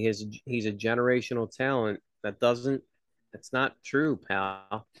telling me he's a generational talent that doesn't. That's not true,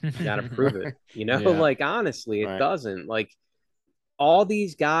 pal. You got to prove it. Yeah. Like honestly, it Right. doesn't. Like all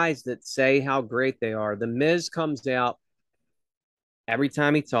these guys that say how great they are. The Miz comes out every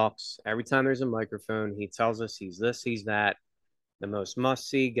time he talks. Every time there's a microphone, he tells us he's this, he's that, the most must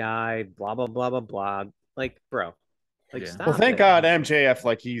see guy, blah, blah, blah, blah, blah. Like, bro, like, Yeah. Well, stop thank it. God MJF,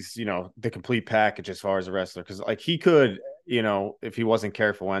 like he's, the complete package as far as a wrestler. Cause like he could, if he wasn't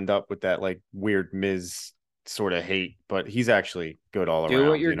careful, end up with that like weird Miz sort of hate, but he's actually good all Do what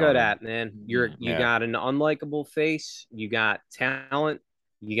around. you're You know good what I mean? at, man. Yeah. You Yeah. got an unlikable face, you got talent,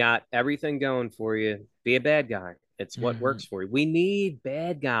 you got everything going for you. Be a bad guy. It's what Hmm. works for you. We need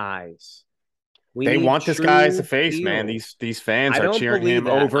bad guys. We They need want this guy as a true face, man. heels. These fans I are don't cheering believe him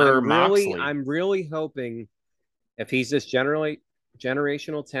that. over Moxley. I'm really hoping if he's this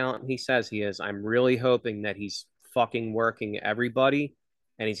generational talent he says he is, I'm really hoping that he's fucking working everybody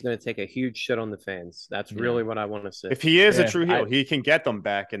and he's going to take a huge shit on the fans. That's Yeah. really what I want to see. If he is a Yeah. true heel, he can get them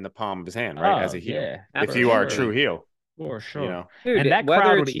back in the palm of his hand, right? As Oh a heel. yeah, If for you are a sure. true Absolutely. heel, For you sure. know. And Dude, that whether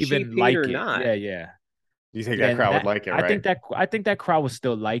crowd would it's cheap even heat or like it. not. Yeah, yeah. You think Yeah, that and crowd would that like it, right? I think that crowd would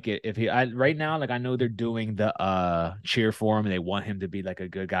still like it if he right now, like I know they're doing the cheer for him and they want him to be like a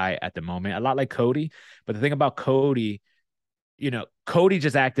good guy at the moment. A lot like Cody. But the thing about Cody, Cody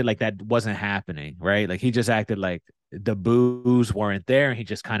just acted like that wasn't happening, right? Like he just acted like the boos weren't there, and he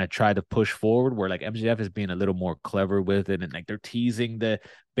just kind of tried to push forward. Where like MJF is being a little more clever with it, and like they're teasing the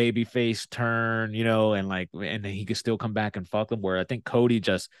babyface turn, and then he could still come back and fuck them. Where I think Cody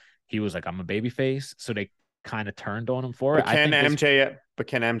he was like, I'm a babyface, so they kind of turned on him for it. But can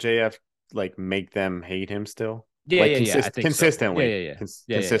MJF like make them hate him still? Yeah, like yeah, I think consistently. So.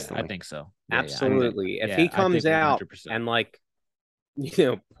 Yeah. Consistently. I think so. Absolutely. If he comes out and like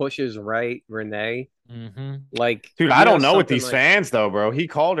pushes Renee. Like, dude, I don't know with these fans though, bro. He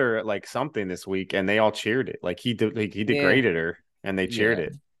called her like something this week, and they all cheered it. Like he degraded her, and they cheered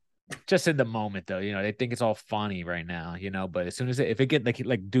it. Just in the moment, though, they think it's all funny right now, But as soon as if it gets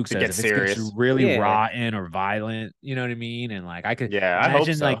like Duke says, if serious, it gets really rotten or violent, you know what I mean? And like I could imagine I hope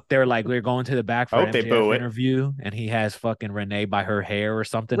so. Like we're going to the back for an MJF interview, and he has fucking Renee by her hair or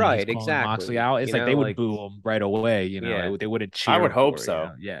something, right? And he's exactly. Moxley out. It's like they would boo him right away, They wouldn't cheer. I would hope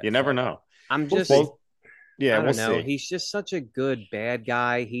so. Yeah, you never know. I'm just, I don't know. See. He's just such a good bad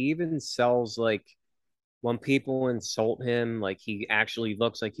guy. He even sells like. When people insult him, like he actually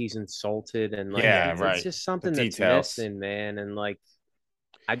looks like he's insulted, and like it's just something that's missing, man. And like,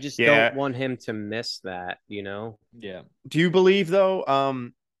 I just don't want him to miss that, Yeah. Do you believe though?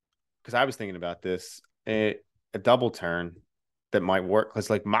 Because I was thinking about this, a double turn that might work because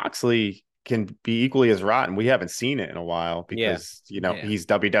like Moxley can be equally as rotten. We haven't seen it in a while because he's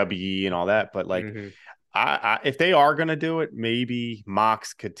WWE and all that, but like. I if they are gonna do it, maybe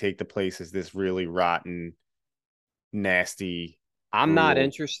Mox could take the place as this really rotten, nasty. I'm not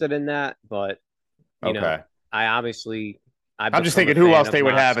interested in that, but you know, I'm just thinking who else they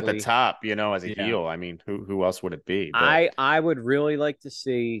would have at the top, as a heel. I mean, who else would it be? But I would really like to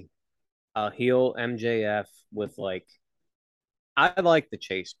see a heel MJF with like. I like the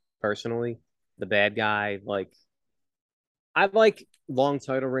Chase personally, the bad guy. Like, I like long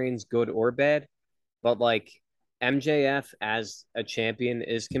title reigns, good or bad. But like MJF as a champion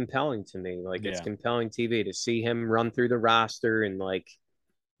is compelling to me. Like it's compelling TV to see him run through the roster and like,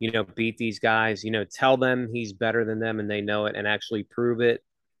 beat these guys, tell them he's better than them and they know it and actually prove it.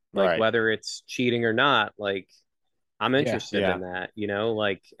 Like whether it's cheating or not, like I'm interested in that,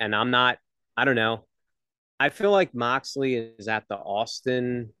 like, and I don't know. I feel like Moxley is at the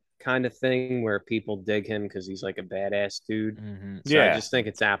Austin kind of thing where people dig him because he's like a badass dude. So I just think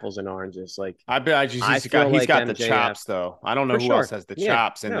it's apples and oranges. Like he's got MJF, the chops though. I don't know who else has the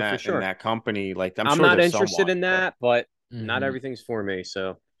chops in that company. Like I'm sure not interested in that, but not everything's for me.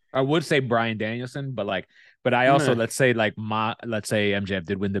 So I would say Bryan Danielson, but I also let's say MJF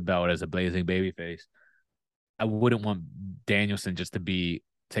did win the belt as a blazing babyface. I wouldn't want Danielson just to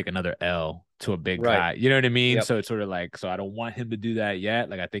take another L to a big guy. You know what I mean? Yep. So it's sort of like, I don't want him to do that yet.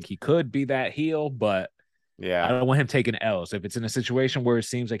 Like I think he could be that heel, but I don't want him taking L's. If it's in a situation where it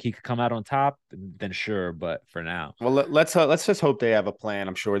seems like he could come out on top, then sure. But for now, well, let's just hope they have a plan.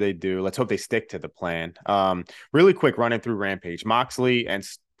 I'm sure they do. Let's hope they stick to the plan. Really quick running through Rampage, Moxley and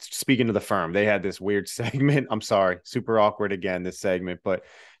speaking to the firm, they had this weird segment. I'm sorry, super awkward again, this segment, but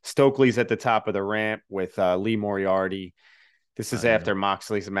Stokely's at the top of the ramp with Lee Moriarty. This is after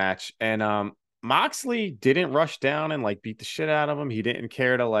Moxley's match. And Moxley didn't rush down and like beat the shit out of him. He didn't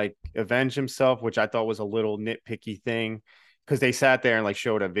care to like avenge himself, which I thought was a little nitpicky thing because they sat there and like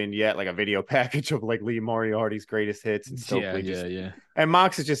showed a vignette, like a video package of like Lee Moriarty's greatest hits. And Stokely And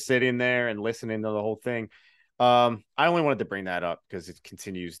Mox is just sitting there and listening to the whole thing. I only wanted to bring that up because it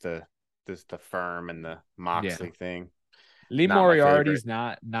continues the firm and the Moxley thing. Lee Moriarty's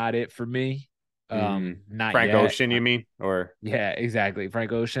not it for me. Not Frank yet. Ocean, you mean? Or exactly,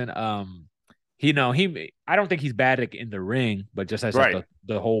 Frank Ocean. I don't think he's bad in the ring, but just as like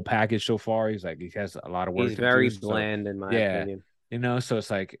the whole package so far, he has a lot of work. He's very bland in my opinion. So it's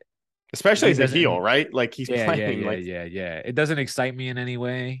like, especially as a heel, right? Like he's playing. It doesn't excite me in any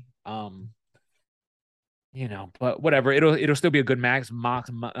way. But whatever. It'll still be a good match.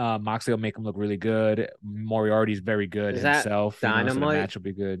 Moxley will make him look really good. Moriarty's very good himself. Dynamite? So the match will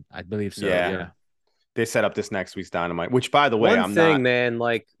be good. I believe so. Yeah. They set up this next week's Dynamite, which, by the way, man,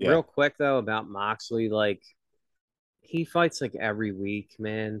 like real quick though about Moxley, like he fights like every week,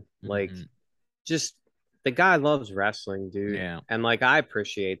 man. Like just the guy loves wrestling, dude. Yeah. And like I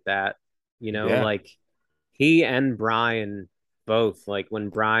appreciate that. Like he and Brian both, like when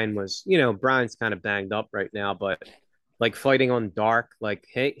Brian was, Brian's kind of banged up right now, but like fighting on Dark, like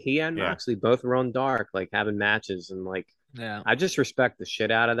he and Moxley both were on Dark, like having matches and like I just respect the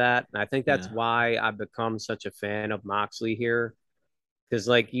shit out of that. And I think that's why I've become such a fan of Moxley here. Because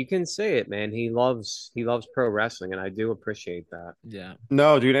like you can say it, man. He loves pro wrestling, and I do appreciate that. Yeah.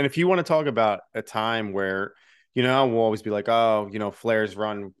 No, dude. And if you want to talk about a time where we'll always be like, oh, Flair's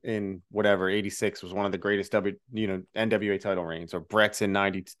run in whatever 86 was one of the greatest NWA title reigns, or Brett's in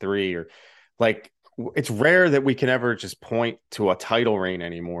 93, or like it's rare that we can ever just point to a title reign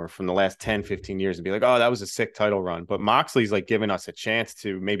anymore from the last 10, 15 years and be like, oh, that was a sick title run. But Moxley's like giving us a chance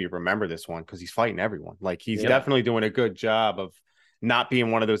to maybe remember this one because he's fighting everyone. Like he's definitely doing a good job of not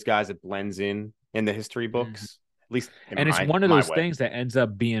being one of those guys that blends in the history books. At least it's one of those things that ends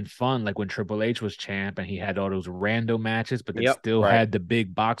up being fun, like when Triple H was champ and he had all those random matches, but they still had the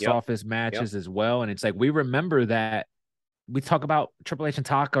big box office matches as well. And it's like we remember that. We talk about Triple H and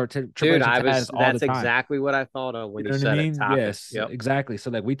Taka or Triple H and Taz all the time. That's exactly what I thought of when you said it. Yes, exactly.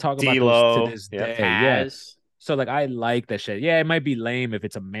 So like we talk about those to this day. Taz. So like I like that shit. Yeah, it might be lame if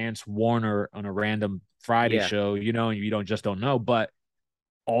it's a Mance Warner on a random Friday show, and you don't know, but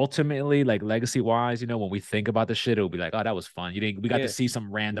ultimately, like legacy wise, when we think about the shit, it'll be like, oh, that was fun. We got to see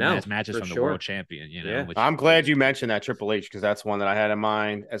some random ass matches from the world champion. Which I'm glad you mentioned that Triple H because that's one that I had in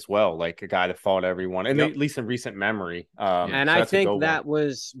mind as well. Like a guy that fought everyone, and at least in recent memory. And I think that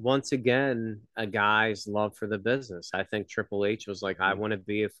was once again a guy's love for the business. I think Triple H was like, I want to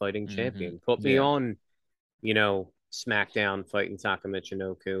be a fighting champion. Put me on, SmackDown fighting Taka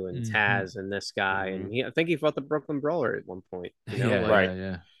Michinoku and Taz and this guy, and I think he fought the Brooklyn Brawler at one point.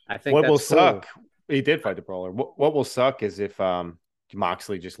 Yeah. I think what will suck. He did fight the Brawler. What will suck is if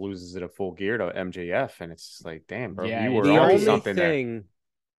Moxley just loses it a full gear to MJF, and it's just like, damn, bro, you were already something there. The only thing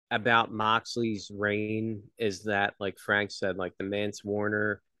about Moxley's reign is that, like Frank said, like the Mance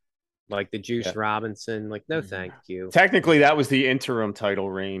Warner, like the Juice Robinson, like no, thank you. Technically, that was the interim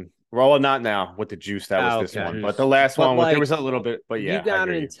title reign. Well, not now with the Juice. That was this one, but the last one, there was a little bit. But yeah, you got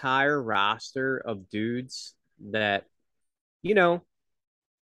an entire roster of dudes that, you don't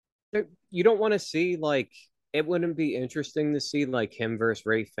want to see. Like, it wouldn't be interesting to see like him versus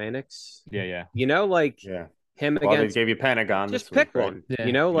Ray Phoenix. Yeah. Him against. They gave you Pentagon. Just pick one.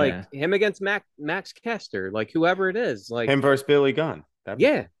 Him against Max Kester, like whoever it is, like him versus Billy Gunn.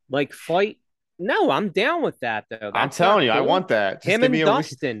 Like fight. No, I'm down with that though. I'm telling you, cool. I want that. Just him and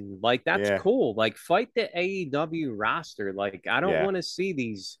Dustin, like that's cool. Like fight the AEW roster. Like I don't want to see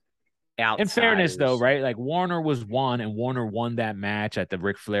these outsiders. In fairness, though, right? Like Warner was one, and Warner won that match at the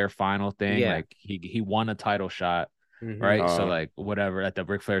Ric Flair final thing. Yeah. Like he won a title shot, right? So like whatever at the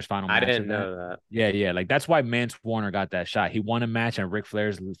Ric Flair's final match. I didn't know that. Yeah. Like that's why Mance Warner got that shot. He won a match at Ric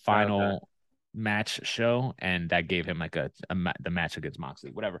Flair's final match show, and that gave him like the match against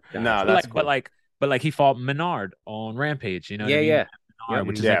Moxley, whatever. No, that's cool. But like he fought Menard on Rampage, you know what I mean? Menard,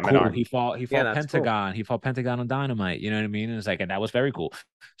 which is like cool. Menard. He fought Pentagon. Cool. He fought Pentagon on Dynamite, you know what I mean? And it's like, and that was very cool.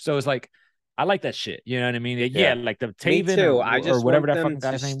 So it's like, I like that shit, you know what I mean? Yeah, like the Taven or whatever that fucking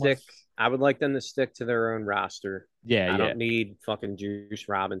guy's name was. I would like them to stick to their own roster. I don't need fucking Juice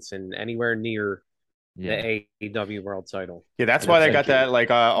Robinson anywhere near the AEW World Title. Yeah, that's why they got that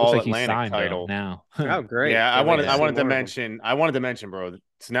All Atlantic title now. Oh, great! Yeah, I wanted to mention, bro.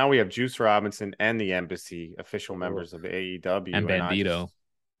 So now we have Juice Robinson and the Embassy, official members of the AEW, and Bandito.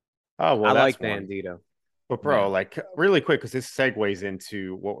 I like Bandito. But bro, like really quick, because this segues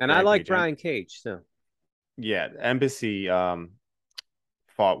into what. And I like Brian Cage too. Yeah, Embassy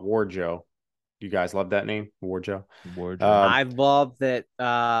fought War Joe. You guys love that name, Warjo. I love that.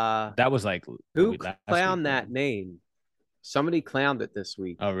 That was like who clowned that name? Somebody clowned it this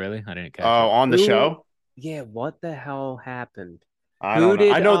week. Oh, really? I didn't catch it. On the show? Yeah. What the hell happened? I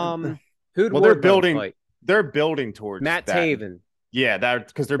know. They're building. Fight? They're building towards Matt Taven. Yeah, that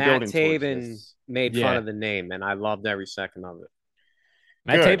because they're building. Matt Taven made fun of the name, and I loved every second of it.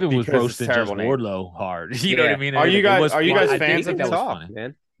 Matt Taven was roasting just Wardlow hard. You know what I mean? Are you guys fans of that? Was funny,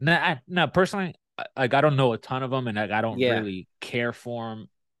 man. No, personally, like I don't know a ton of them, and I don't really care for him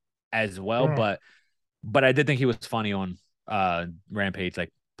as well. But I did think he was funny on Rampage,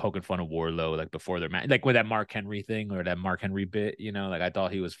 like poking fun of Wardlow, like before their match, like with that Mark Henry thing or that Mark Henry bit. Like I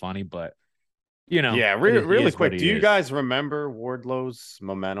thought he was funny, but really quick. Do you guys remember Wardlow's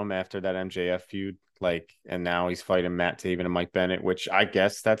momentum after that MJF feud? Like, and now he's fighting Matt Taven and Mike Bennett, which I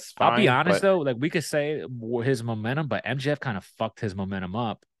guess that's fine. I'll be honest though, like we could say his momentum, but MJF kind of fucked his momentum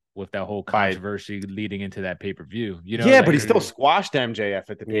up with that whole controversy leading into that pay-per-view, but he still squashed MJF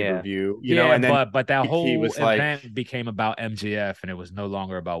at the pay-per-view, and then but that whole event became about MJF and it was no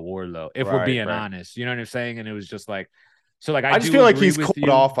longer about Wardlow, if we're being honest, you know what I'm saying? And it was just like, so like, I just feel like he's cooled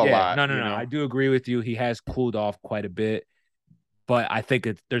off a lot. No, I do agree with you. He has cooled off quite a bit, but I think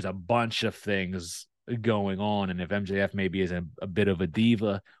there's a bunch of things going on, and if MJF maybe is a bit of a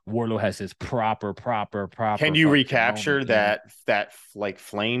diva, Wardlow has his proper. Can you recapture that like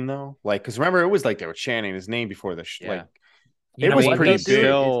flame though? Like, because remember it was like they were chanting his name before the like You It know was what, pretty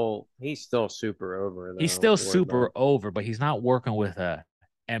though, dude? big. He's still super over He's though. still Wardlow. super over, but he's not working with a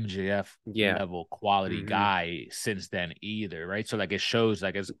MJF Yeah. level quality guy since then either, right? So like it shows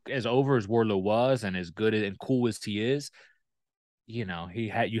like as over as Wardlow was and as good and cool as he is, you know,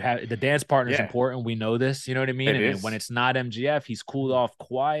 you have the dance partner is Yeah, important. We know this, you know what I mean? it And then when is. it's not MJF, he's cooled off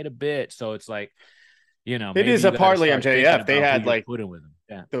quite a bit. So it's like, you know, It maybe is you a got to partly start thinking MJF. They about who had you're like putting with him.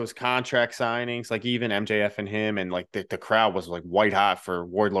 Yeah. those contract signings, like even MJF and him, and like the crowd was like white hot for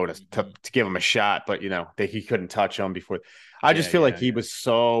Wardlow to give him a shot, but you know he couldn't touch him before. I just feel like he was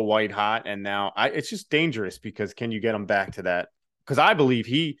so white hot, and now it's just dangerous because can you get him back to that? Because I believe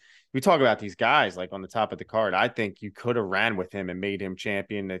we talk about these guys like on the top of the card. I think you could have ran with him and made him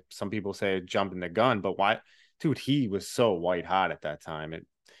champion. That some people say jumping the gun, but why, dude? He was so white hot at that time,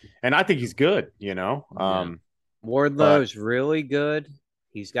 and I think he's good. You know, Wardlow's really good.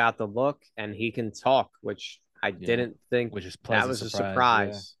 He's got the look and he can talk, which I didn't think which is that pleasant was a surprise.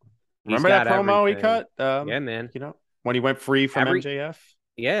 surprise. remember that promo he everything. cut? Yeah, man. You know, when he went free from MJF.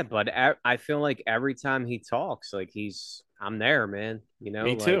 Yeah, but I feel like every time he talks, like I'm there, man. You know,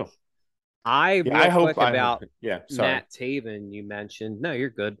 Me like too. real quick about yeah, sorry. Matt Taven, you mentioned. No, you're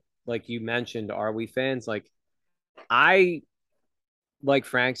good. Like you mentioned, are we fans? Like I like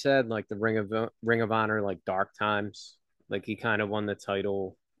Frank said, like the Ring of Honor, like dark times. Like he kind of won the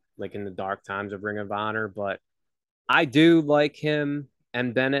title, like in the dark times of Ring of Honor. But I do like him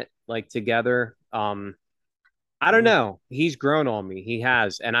and Bennett like together. I don't know. He's grown on me. He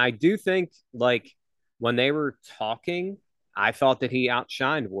has, and I do think like when they were talking, I thought that he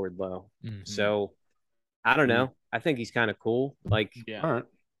outshined Wardlow. So I don't know. I think he's kind of cool. Like, All right.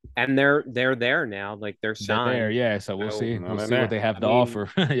 and they're there now. Like they're signed. They're there, yeah. So we'll see. We'll see what they have to offer.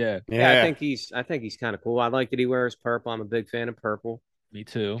 Yeah. I think he's kind of cool. I like that he wears purple. I'm a big fan of purple. Me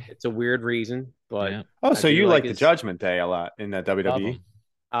too. It's a weird reason, but oh, so you like the Judgment Day a lot in the WWE?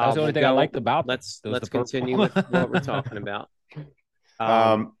 That was the only thing I liked about them. Let's continue with what we're talking about.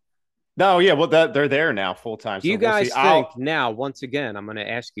 No, yeah, well, they're there now full time. Do you guys think now? Once again, I'm going to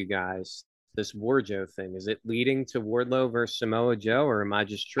ask you guys this Wardlow thing. Is it leading to Wardlow versus Samoa Joe, or am I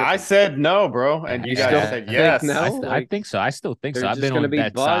just tripping? I said no, bro, and you guys said yes. No, I think so. I still think so. I've been on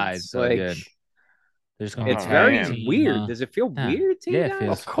that side. So like, it's very weird. Does it feel weird to you guys?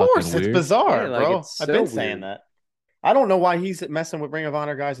 Of course, it's bizarre, bro. It's I've been saying that. I don't know why he's messing with Ring of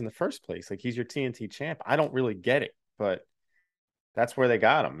Honor guys in the first place. Like he's your TNT champ. I don't really get it, but that's where they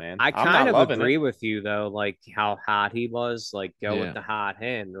got him, man. I kind of agree with you though, like how hot he was. Like go with the hot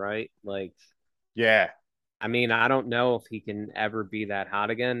hand, right? Like, yeah. I mean, I don't know if he can ever be that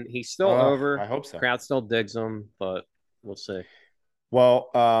hot again. He's still over. I hope so. Crowd still digs him, but we'll see.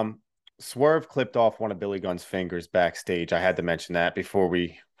 Well, Swerve clipped off one of Billy Gunn's fingers backstage. I had to mention that before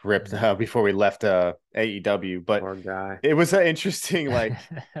we left AEW, but it was an interesting, like,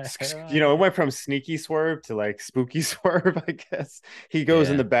 it went from sneaky Swerve to like spooky Swerve. I guess he goes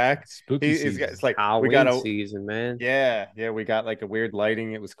in the back. Spooky season. It's like Halloween we got season, man. Yeah, we got like a weird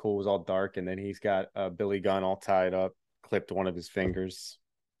lighting. It was cool. It was all dark, and then he's got Billy Gunn all tied up, clipped one of his fingers.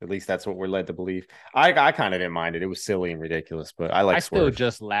 At least that's what we're led to believe. I kind of didn't mind it. It was silly and ridiculous, but I still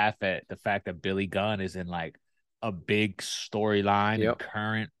just laugh at the fact that Billy Gunn is in like a big storyline in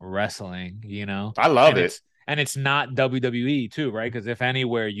current wrestling, you know. I love it. And it's not WWE too, right? Because if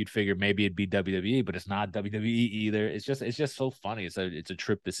anywhere you'd figure maybe it'd be WWE, but it's not WWE either. It's just so funny. It's a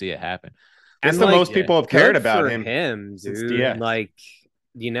trip to see it happen. It's the most people have cared about him, dude. Like,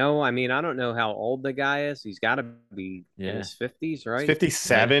 you know, I mean, I don't know how old the guy is. He's got to be in his 50s, right?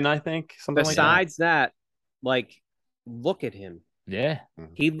 57, I think. Something Besides that, like, look at him. Yeah.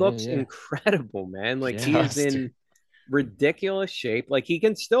 He looks incredible, man. Like he is in ridiculous shape. Like he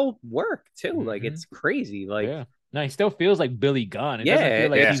can still work too. Like it's crazy. Like no, he still feels like Billy Gunn. It doesn't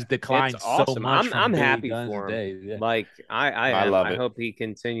feel like he's declined so much. I'm happy for him. Like I love it. I hope he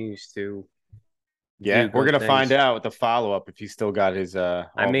continues to. Yeah, we're gonna find out with the follow-up if he's still got his I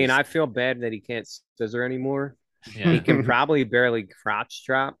mean, I feel bad that he can't scissor anymore. He can probably barely crotch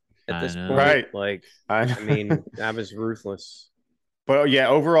chop at this point. Right. Like I mean, that was ruthless. But yeah,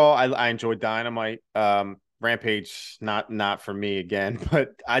 overall, I enjoyed Dynamite. Rampage, not for me again, but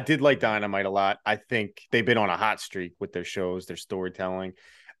I did like Dynamite a lot. I think they've been on a hot streak with their shows, their storytelling.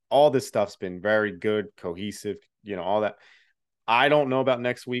 All this stuff's been very good, cohesive, all that. I don't know about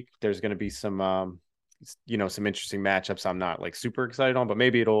next week. There's going to be some, some interesting matchups I'm not like super excited on, but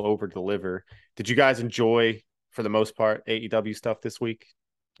maybe it'll over deliver. Did you guys enjoy, for the most part, AEW stuff this week?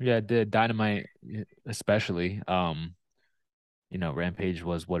 Yeah, I did. Dynamite especially. Rampage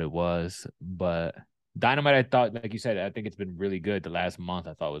was what it was, but Dynamite, I thought, like you said, I think it's been really good. The last month,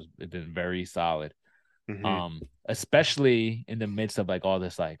 I thought it's been very solid. Especially in the midst of like all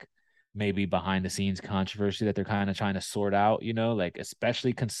this like maybe behind the scenes controversy that they're kind of trying to sort out, like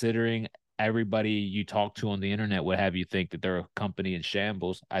especially considering everybody you talk to on the internet would have you think that they're a company in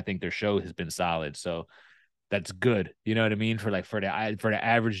shambles. I think their show has been solid, so that's good. You know what I mean? For the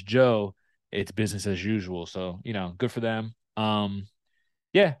average Joe, it's business as usual. So good for them.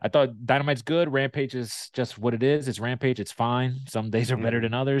 Yeah, I thought Dynamite's good. Rampage is just what it is. It's Rampage. It's fine. Some days are better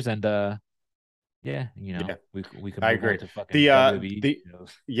than others, and yeah, we can I move agree. on to fucking The WWE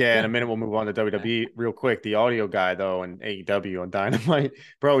shows. in a minute we'll move on to WWE real quick. The audio guy though and AEW on Dynamite,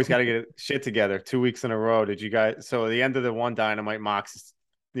 bro, he's got to get shit together. 2 weeks in a row. Did you guys? So at the end of the one Dynamite, Mox,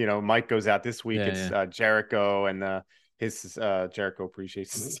 Mike goes out this week. It's Jericho and his Jericho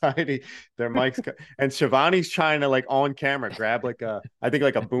Appreciation Society. Their mics and Shivani's trying to like on camera grab like I think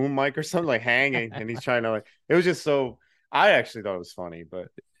like a boom mic or something like hanging, and he's trying to like. It was just so. I actually thought it was funny, but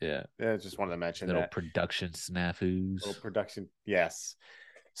yeah, just wanted to mention little that. production snafus. Little production, yes.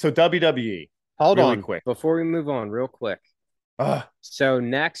 So WWE. Hold really on, quick before we move on, real quick. So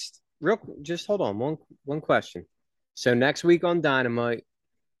next, just hold on, one question. So next week on Dynamite.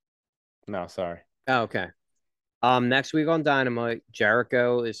 No, sorry. Oh, okay. Next week on Dynamite,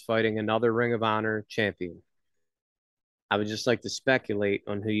 Jericho is fighting another Ring of Honor champion. I would just like to speculate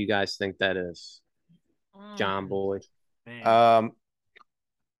on who you guys think that is. John Boy.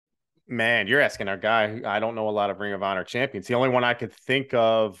 Man, you're asking our guy who I don't know a lot of Ring of Honor champions. The only one I could think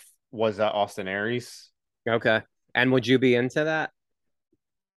of was Austin Aries. Okay. And would you be into that?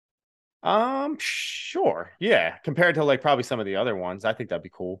 Sure. Yeah. Compared to like probably some of the other ones, I think that'd be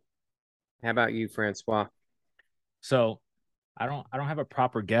cool. How about you, Francois? So I don't have a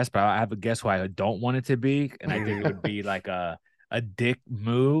proper guess, but I have a guess who I don't want it to be. And I think it would be like a dick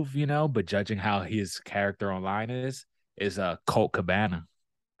move, but judging how his character online is Colt Cabana.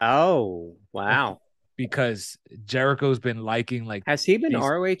 Oh, wow. Because Jericho's been liking like. Has he been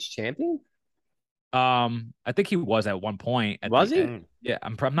ROH champion? I think he was at one point. Was he? Yeah,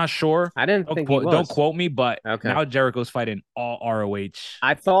 I'm not sure. I didn't think he was. Don't quote me, but now Jericho's fighting all ROH.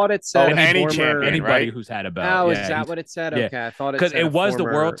 I thought it said anybody who's had a belt. Oh, is that what it said? Okay, I thought it because it was the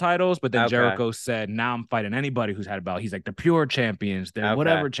world titles, but then Jericho said, "Now I'm fighting anybody who's had a belt." He's like the pure champions, the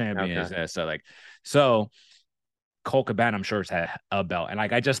whatever champions. So Colt Cabana, I'm sure, has had a belt, and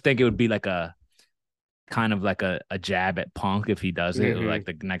like I just think it would be like a kind of like a jab at Punk if he does it, or like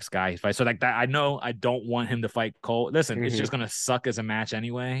the next guy he fights. So like that, I know I don't want him to fight Colt. Listen, it's just gonna suck as a match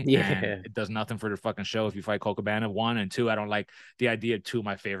anyway. Yeah, and it does nothing for the fucking show if you fight Colt Cabana. 1 and 2, I don't like the idea of 2 of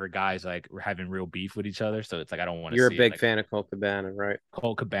my favorite guys like having real beef with each other. So it's like I don't want to. You're a big fan of Colt Cabana, right?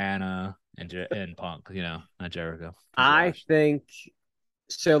 Colt Cabana and Punk, not Jericho. I think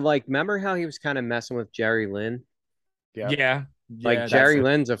so. Like, remember how he was kind of messing with Jerry Lynn? Yeah. Like Jerry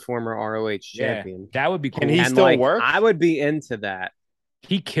Lynn's a former ROH champion. That would be cool. Can he still work? I would be into that.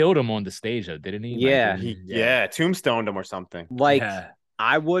 He killed him on the stage, though, didn't he? Yeah. Tombstoned him or something. Like,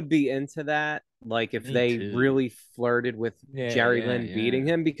 I would be into that. Like, if they really flirted with Jerry Lynn beating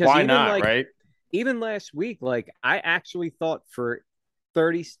him, because why not, right? Even last week, like, I actually thought for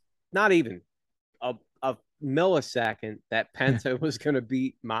 30, not even a millisecond, that Penta was going to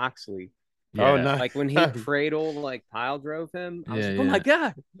beat Moxley. Yeah. Oh, nice. Like when he cradle like pile drove him, I was like, oh my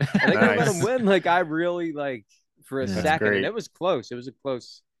god, I think I let him win. Like I really like for a second, and it was close. It was a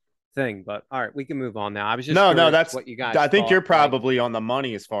close thing, but all right, we can move on now. I was just that's what you guys. I think you're probably on the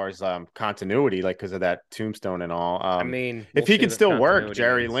money as far as continuity, like because of that tombstone and all. I mean, if he can still work,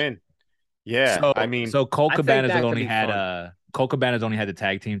 Jerry Lynn. Yeah, so Colt Cabana's only had Colt Cabana's only had the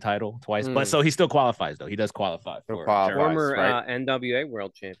tag team title twice, but so he still qualifies though. He does qualify for former NWA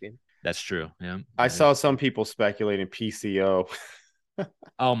world champion. That's true. Yeah. I saw some people speculating PCO.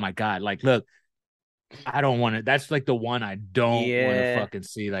 Oh my god! Like, look, I don't want to. That's like the one I don't want to fucking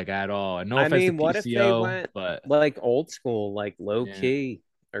see like at all. No offense to PCO, what if they went but like old school, like low key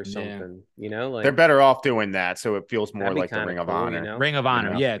or something? Like they're better off doing that, so it feels more like the Ring of Honor. Ring of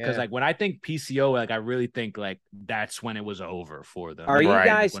Honor, because like when I think PCO, like I really think like that's when it was over for them. Are you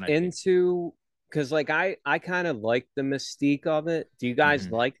guys into? Because like I kind of like the mystique of it. Do you guys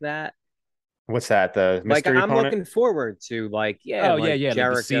like that? What's that? The mystery I'm opponent? looking forward to Jericho, like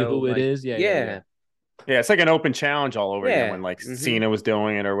to see who it is. Yeah. It's like an open challenge all over again when like Cena was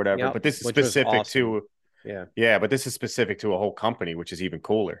doing it or whatever. But this is specific to but this is specific to a whole company, which is even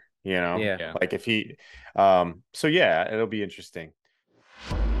cooler. Like if he so it'll be interesting.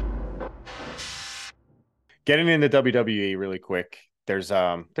 Getting into WWE really quick. There's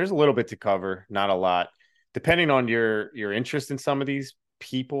a little bit to cover, not a lot, depending on your interest in some of these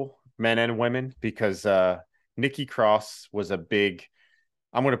people, men and women, because Nikki Cross was a big,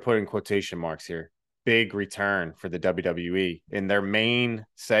 I'm going to put in quotation marks here, big return for the WWE in their main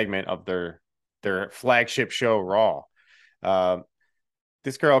segment of their flagship show, Raw.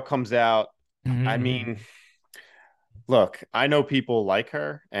 This girl comes out. I mean, look, I know people like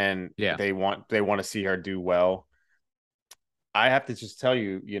her and Yeah. they want to see her do well. I have to just tell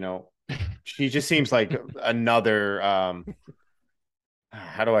you, she just seems like another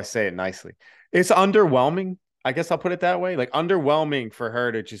how do I say it nicely? It's underwhelming. I guess I'll put it that way. Like underwhelming for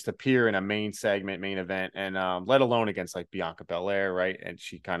her to just appear in a main segment, main event, and let alone against like Bianca Belair, right? And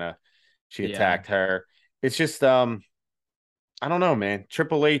she attacked her. It's just I don't know, man.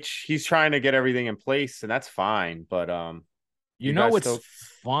 Triple H, he's trying to get everything in place, and that's fine. But you know what's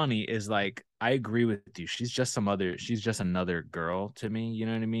funny is like I agree with you. She's just another girl to me. You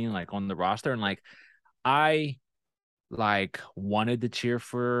know what I mean? Like on the roster, and like I like wanted to cheer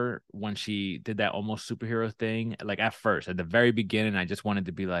for her when she did that almost superhero thing. Like at first, at the very beginning, I just wanted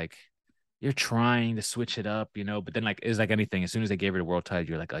to be like, you're trying to switch it up, but then like it's like anything. As soon as they gave her the world title,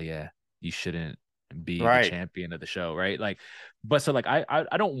 you're like, oh yeah, you shouldn't be the champion of the show, right? Like, but so like I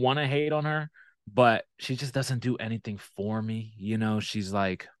don't want to hate on her, but she just doesn't do anything for me. She's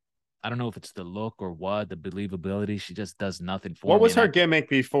like, I don't know if it's the look or what, the believability. She just does nothing for me. What was her gimmick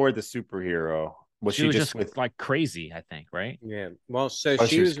before the superhero? Was she just with like crazy, I think, right? Yeah. Well, so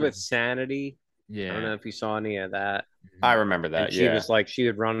she was with Sanity. Yeah. I don't know if you saw any of that. I remember that. And she was like, she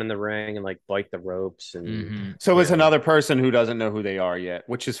would run in the ring and like bite the ropes. And so it's another person who doesn't know who they are yet,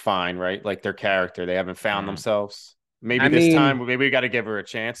 which is fine, right? Like their character, they haven't found themselves. Maybe this time, maybe we got to give her a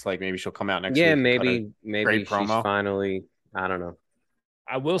chance. Like maybe she'll come out next week. Yeah, maybe she's finally, I don't know.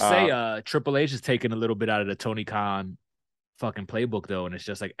 I will say Triple H is taking a little bit out of the Tony Khan fucking playbook though, and it's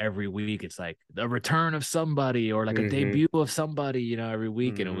just like every week it's like the return of somebody or like a debut of somebody, every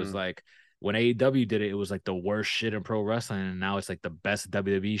week. And it was like when AEW did it, it was like the worst shit in pro wrestling, and now it's like the best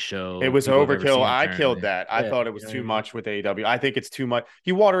WWE show. It was overkill. I killed that. I thought it was too much with AEW. I think it's too much.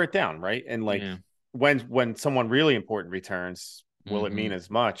 You water it down, right? And like when someone really important returns, will it mean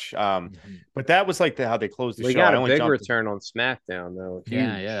as much? But that was like how they closed the show. We got a big return on SmackDown though.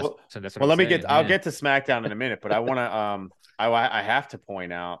 Yeah. Well, let me get. I'll get to SmackDown in a minute, but I want to. I have to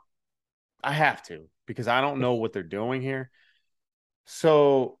point out. I have to because I don't know what they're doing here.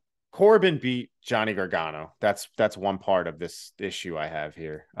 So Corbin beat Johnny Gargano. That's one part of this issue I have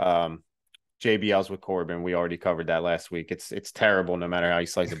here. JBL's with Corbin. We already covered that last week. It's terrible no matter how you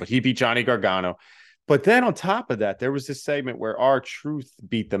slice it. But he beat Johnny Gargano. But then on top of that, there was this segment where R-Truth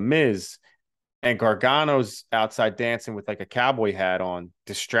beat The Miz, and Gargano's outside dancing with like a cowboy hat on,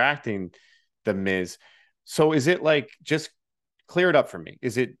 distracting The Miz. So is it like, just clear it up for me?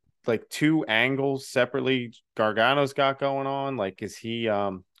 Is it like two angles separately Gargano's got going on? Like, is he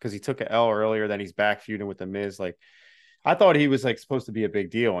because he took an L earlier, then he's back feuding with The Miz? Like, I thought he was like supposed to be a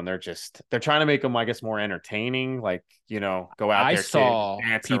big deal, and they're trying to make him, I guess, more entertaining. Like, go out there. Saw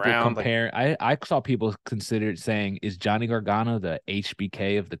people compare. Like, I saw people considered saying, "Is Johnny Gargano the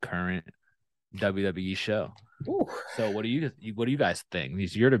HBK of the current WWE show?" Ooh. So what do you guys think?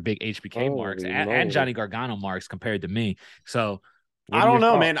 You're the big HBK marks and Johnny Gargano marks compared to me. So I don't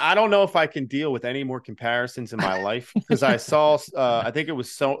know, man. I don't know if I can deal with any more comparisons in my life because I saw, I think it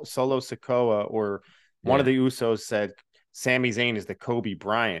was Solo Sikoa or one of the Usos said Sami Zayn is the Kobe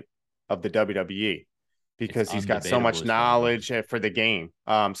Bryant of the WWE because he's got so much knowledge for the game.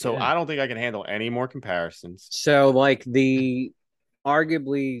 So I don't think I can handle any more comparisons. So like the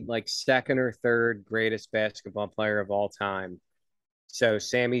arguably like second or third greatest basketball player of all time. So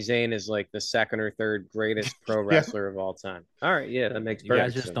Sami Zayn is like the second or third greatest pro wrestler of all time. All right, that makes perfect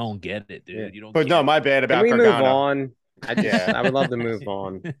sense. You guys just don't get it, dude. You don't. But no, my bad about Gargano. Can we move on? I would love to move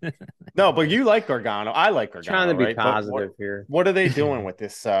on. No, but you like Gargano. I like Gargano. Trying to be positive here. What are they doing with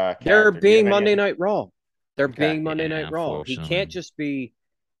this? They're being Monday Night Raw. They're being Monday Night Raw. He can't just be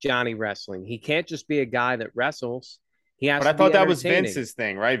Johnny Wrestling. He can't just be a guy that wrestles. He has. But I thought that was Vince's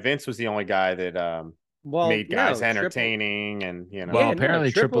thing, right? Vince was the only guy that made guys entertaining, and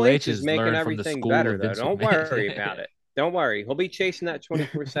apparently Triple H is making everything better. Though, don't worry about it. Don't worry. He'll be chasing that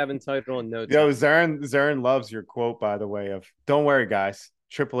 24/7 title in no time. Yo, Zarin loves your quote, by the way, of "Don't worry, guys.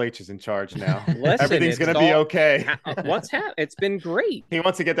 Triple H is in charge now. Everything's going to be okay." What's happened? It's been great. He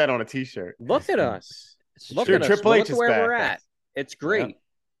wants to get that on a T-shirt. Look at us. Look at us. Triple H is where back. We're at. It's great.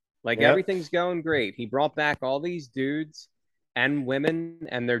 Everything's going great. He brought back all these dudes and women,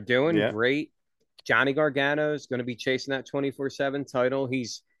 and they're doing great. Johnny Gargano is going to be chasing that 24/7 title.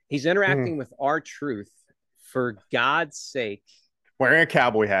 He's interacting with R-Truth. For God's sake, wearing a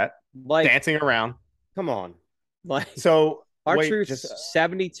cowboy hat, dancing around. Come on, so R-Truth's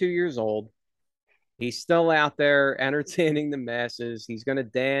 72 years old. He's still out there entertaining the masses. He's going to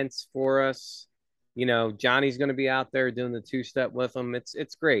dance for us. Johnny's going to be out there doing the two-step with him.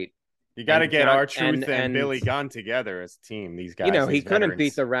 It's great. You got to get R-Truth and and Billy Gunn together as a team. These guys, he couldn't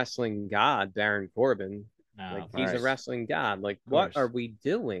beat veterans. the wrestling god Baron Corbin. No, he's a wrestling god. Like, what are we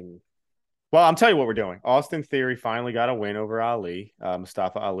doing? Well, I'm telling you what we're doing. Austin Theory finally got a win over Ali,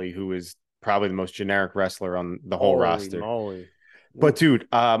 Mustafa Ali, who is probably the most generic wrestler on the whole roster. Moly. But dude,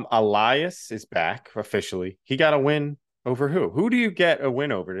 Elias is back officially. He got a win over who? Who do you get a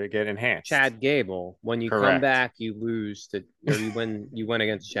win over to get enhanced? Chad Gable. When you come back, you lose or you win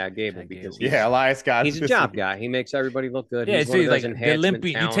against Chad Gable because Elias got. He's a job guy. He makes everybody look good. Yeah, he's one of those like the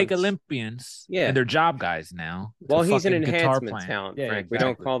Olympian. You take Olympians, and they're job guys now. Well, he's an enhancement talent, Frank. Exactly. We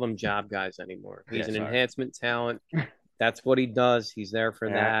don't call them job guys anymore. He's an enhancement talent. That's what he does. He's there for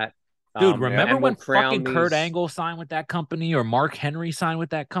that. Dude, remember when fucking Kurt Angle signed with that company or Mark Henry signed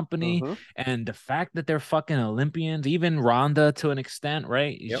with that company? And the fact that they're fucking Olympians, even Ronda to an extent,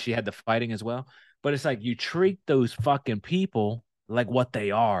 right? Yep. She had the fighting as well. But it's like you treat those fucking people like what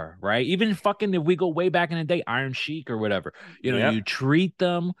they are, right? Even fucking if we go way back in the day, Iron Sheik or whatever, you treat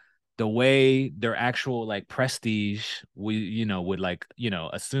them the way their actual like prestige would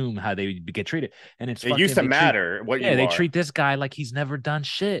assume how they get treated. And it used to matter what you are. They treat this guy like he's never done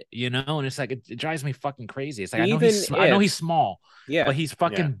shit, and it's like it drives me fucking crazy. It's like I know he's small, but he's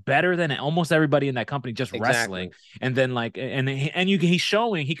fucking better than almost everybody in that company just wrestling. And then like he's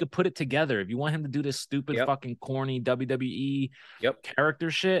showing he could put it together. If you want him to do this stupid fucking corny WWE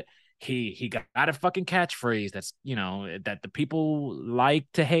character shit, he got a fucking catchphrase that's that the people like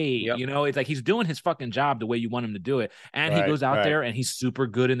to hate. It's like he's doing his fucking job the way you want him to do it, and he goes out there and he's super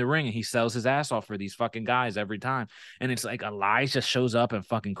good in the ring and he sells his ass off for these fucking guys every time. And it's like Elias just shows up and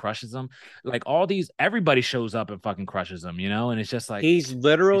fucking crushes them. Like everybody shows up and fucking crushes them, and it's just like he's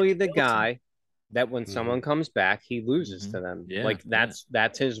literally the guy that when someone comes back, he loses to them.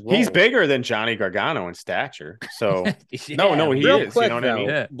 That's his role. He's bigger than Johnny Gargano in stature. So no, he is. Quick, you know what I mean?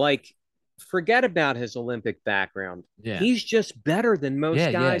 Yeah. Like, forget about his Olympic background. Yeah. He's just better than most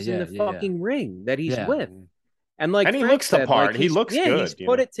guys in the fucking ring that he's with. And like, he looks the part. He looks good. He's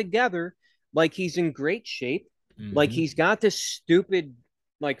put it together. Like, he's in great shape. Like, he's got this stupid,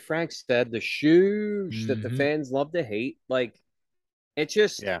 like Frank said, the shoes that the fans love to hate. Like, it's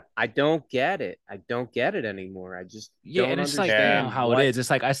just, I don't get it. I don't get it anymore. I just don't and it's understand like how it is. It's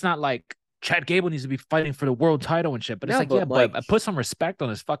like, it's not like Chad Gable needs to be fighting for the world title and shit, but it's but put some respect on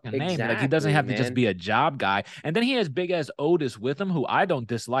his fucking name. Like, he doesn't have to just be a job guy. And then he has big ass Otis with him, who I don't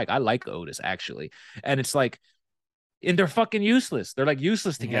dislike. I like Otis actually. And it's like, and they're fucking useless. They're like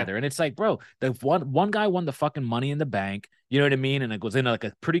useless together. And it's like, bro, the one guy won the fucking Money in the Bank. You know what I mean? And it goes into like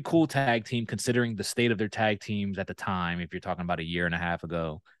a pretty cool tag team considering the state of their tag teams at the time. If you're talking about a year and a half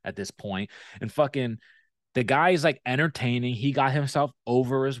ago at this point, and fucking the guy is like entertaining. He got himself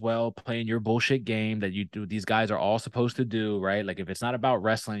over as well, playing your bullshit game that you do. These guys are all supposed to do, right? Like, if it's not about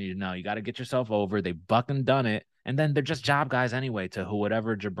wrestling, you got to get yourself over. They fucking done it. And then they're just job guys anyway to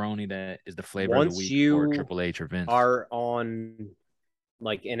whatever jabroni that is the flavor of the week, or Triple H or Vince. Are on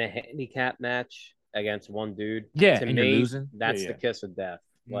like in a handicap match against one dude. Yeah, to and me, you're losing. That's the kiss of death.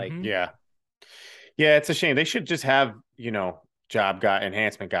 Like, yeah, it's a shame. They should just have job guy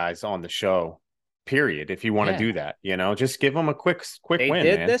enhancement guys on the show. Period. If you want to do that, just give them a quick win. They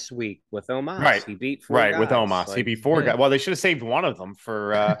did this week with Omos. Right, he beat 4 guys. With Omos. He beat 4 guys. Well, they should have saved one of them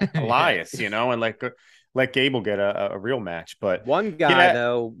for Elias, and let Gable get a real match. But one guy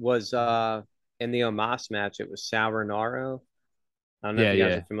though was in the Omos match. It was Sal Rinauro. I don't know if you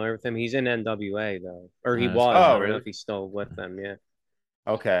guys are familiar with him. He's in NWA though, or he was. I don't know if he's still with them. Yeah.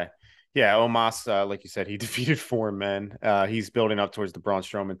 Okay. Yeah, Omos, like you said, he defeated 4 men. He's building up towards the Braun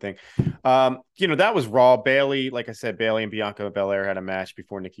Strowman thing. That was Raw. Bailey, like I said, Bailey and Bianca Belair had a match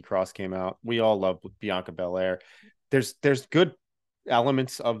before Nikki Cross came out. We all love Bianca Belair. There's good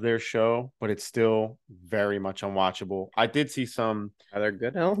elements of their show, but it's still very much unwatchable. I did see some. Are there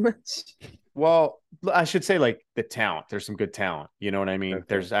good elements? Well, I should say like the talent. There's some good talent. You know what I mean? Okay.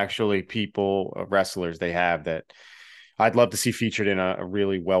 There's actually people, wrestlers they have that I'd love to see featured in a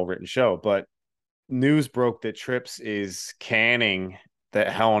really well-written show. But news broke that Trips is canning the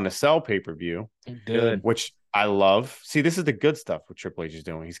Hell in a Cell pay-per-view. Good. Which I love. See, this is the good stuff what Triple H is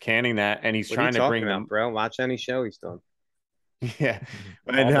doing. He's canning that, and he's trying to bring them. Bro, watch any show he's done. Yeah,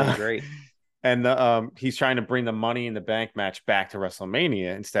 and great. And he's trying to bring the Money in the Bank match back to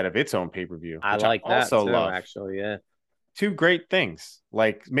WrestleMania instead of its own pay-per-view. I like that also too, actually. Yeah, 2 great things.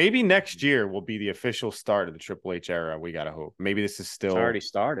 Like, maybe next year will be the official start of the Triple H era. We gotta hope. Maybe this is still already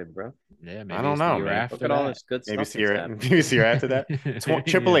started, bro. Yeah, maybe I don't know. Look at all this good maybe stuff. Maybe this year after that.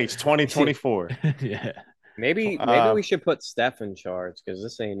 Triple H 2024. Yeah. Maybe we should put Steph in charge because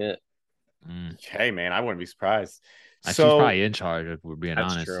this ain't it. Hey, man, I wouldn't be surprised. She's So probably in charge, if we're being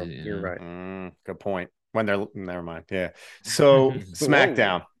That's honest. true. You're right. good point. When they're never mind. Yeah. So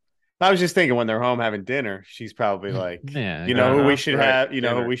SmackDown. I was just thinking when they're home having dinner, she's probably like, Yeah, you know who we Uh-huh, should right, have. You know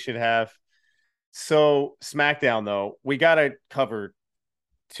who dinner. we should have. So SmackDown though, we gotta cover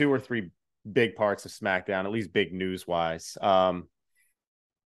 2 or 3 big parts of SmackDown, at least big news wise.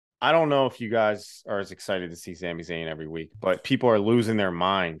 I don't know if you guys are as excited to see Sami Zayn every week, but people are losing their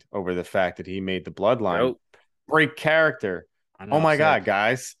mind over the fact that he made the Bloodline Nope. break character. I Oh know. my So God,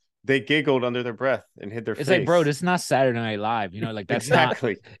 guys. They giggled under their breath and hid their it's face. like, bro, this is not Saturday Night Live. You know, like that's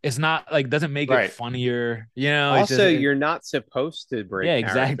exactly. it's not like doesn't make Right. it funnier. You know, it's Also, just you're not supposed to break yeah,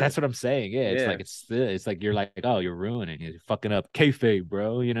 exactly. character. That's what I'm saying. Yeah, it's Yeah. like it's like you're like, oh, you're ruining, you're fucking up kayfabe,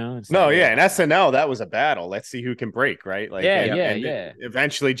 bro. You know, it's No, like, yeah, and SNL that was a battle. Let's see who can break, right? Like, Yeah, and yeah.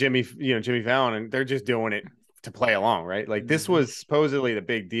 eventually Jimmy Fallon, and they're just doing it to play along, right? Like this was supposedly the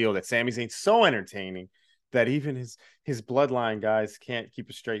big deal that Sami Zayn's so entertaining that even his bloodline guys can't keep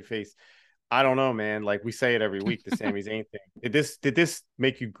a straight face. I don't know, man. Like we say it every week, the Sami Zayn thing. Did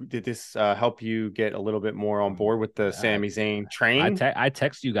this help you get a little bit more on board with the Sami Zayn train? I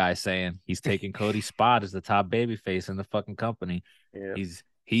text you guys saying he's taking Cody's spot as the top babyface in the fucking company. Yeah.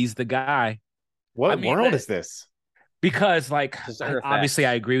 He's the guy. What world is this? Because like Earth obviously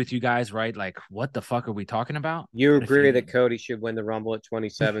X. I agree with you guys, right? Like what the fuck are we talking about? You But if agree that Cody should win the Rumble at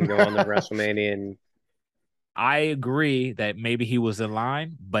 27, go on to WrestleMania, and I agree that maybe he was in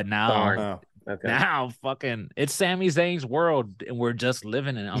line, but now okay. now fucking it's Sami Zayn's world and we're just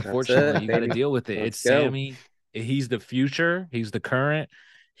living in it. Unfortunately, you got to deal with it. Let's it's go. Sami. He's the future. He's the current.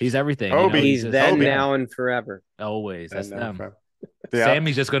 He's everything. Kobe. You know, He's just, then, Kobe. now, and forever. Always. That's them. Yeah.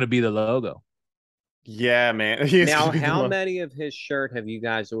 Sammy's just going to be the logo. Yeah, man. Now, how many of his shirt have you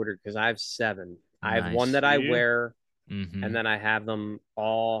guys ordered? Because I have 7. I have one that I wear, and then I have them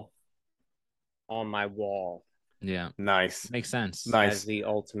all on my wall. Yeah. Nice. Makes sense. Nice. As the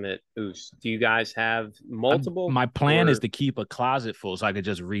ultimate oos. Do you guys have multiple? My plan is to keep a closet full so I could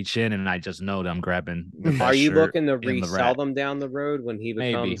just reach in and I just know that I'm grabbing. Are you looking to resell them down the road when he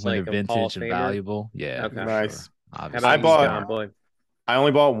becomes when like they're a Hall of vintage and Famer? valuable? Yeah. Okay. Nice. Sure. I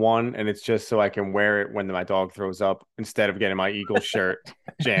only bought one, and it's just so I can wear it when my dog throws up instead of getting my Eagle shirt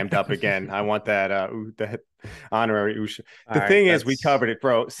jammed up again. I want that honorary Usha. The thing is, we covered it,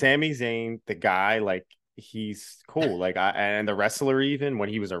 bro. Sami Zayn, the guy, like he's cool. Like and the wrestler, even when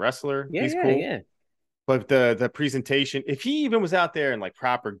he was a wrestler, he's cool. Yeah. But the presentation, if he even was out there in like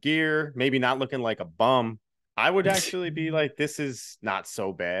proper gear, maybe not looking like a bum, I would actually be like, this is not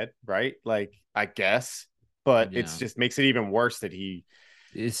so bad, right? Like, I guess. But it's just makes it even worse that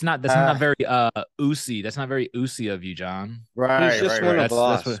that's not very oozy. That's not very oozy of you, John. Right. He's just one of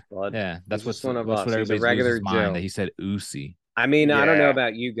us. That's what's one of us. What He's a regular Joe. That he said oozy. I mean, I don't know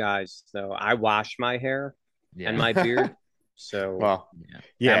about you guys, though. I wash my hair and my beard. So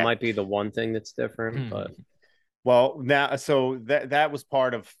that might be the one thing that's different. But now, so that was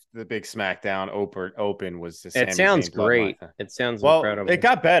part of the big SmackDown open was the It sounds great. It sounds incredible. It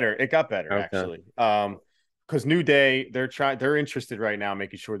got better. Actually. Because New Day, they're interested right now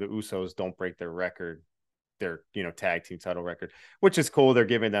making sure the Usos don't break their record, their tag team title record, which is cool. They're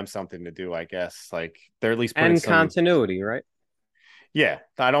giving them something to do, I guess. Like they're at least putting continuity, right? Yeah,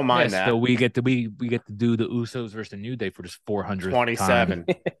 I don't mind that. So we get to do the Usos versus the New Day for just 400. 27.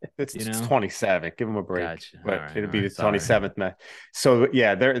 It's 27. Give them a break. Gotcha. But it'll be the 27th match. So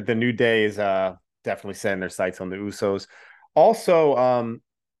yeah, the New Day is definitely setting their sights on the Usos. Also,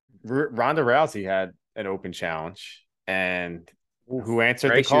 Ronda Rousey had an open challenge, and who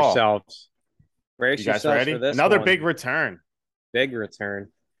answered the call? Yourselves. Brace you guys ready? For this Another big return. Big return.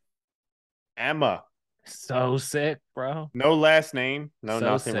 Emma. So sick, bro. No last name. No so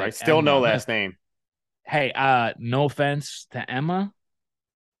nothing, sick. Right? Still Emma. No last name. Hey, no offense to Emma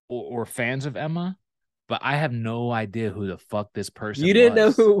or fans of Emma, but I have no idea who the fuck this person You didn't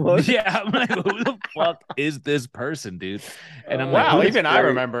know who it was? Yeah, I'm like, who the fuck is this person, dude? And I'm wow, like, even I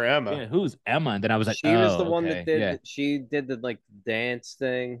remember Emma. Yeah, who's Emma? And then I was like, she was the one that did she did the like dance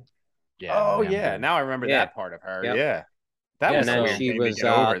thing. Yeah. Yeah. Now I remember that part of her. Yep. Yeah. That was and then she was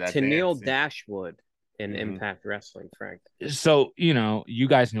Tennille Dashwood in Impact Wrestling, Frank. So, you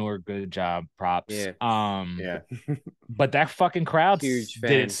guys know her. Good job. Props. Yeah. But that fucking crowd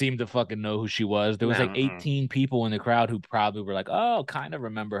didn't seem to fucking know who she was. There was like 18 people in the crowd who probably were like, oh, kind of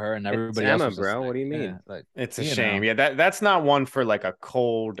remember her. And everybody else was bro. Like, what do you mean? Yeah, like, it's a shame. Yeah, that's not one for like a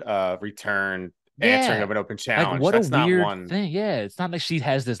cold answering of an open challenge. Like, what that's a not weird one thing. Yeah, it's not like she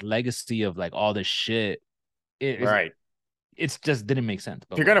has this legacy of like all this shit. Right. It's just didn't make sense.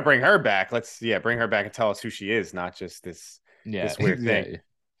 If you're gonna bring her back, let's bring her back and tell us who she is, not just this weird thing.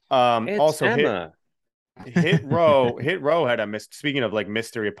 It's Also Emma. Hit Row had speaking of like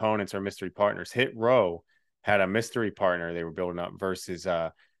mystery opponents or mystery partners, Hit Row had a mystery partner they were building up versus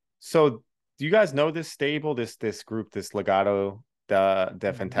so do you guys know this stable, this group, this Legado de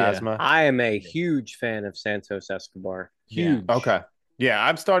Yeah. Fantasma? I am a huge fan of Santos Escobar. Yeah. Huge. Okay. Yeah,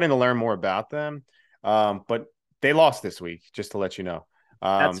 I'm starting to learn more about them. But they lost this week, just to let you know.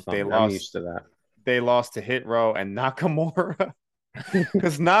 That's They fine. I'm lost used to they lost to Hit Row and Nakamura. that.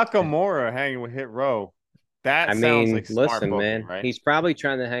 Because Nakamura hanging with Hit Row, I that sounds mean, like smart listen, booking, man. right? He's probably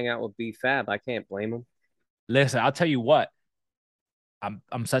trying to hang out with B Fab. I can't blame him. Listen, I'll tell you what.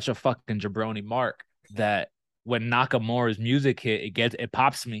 I'm such a fucking jabroni mark that when Nakamura's music hit, it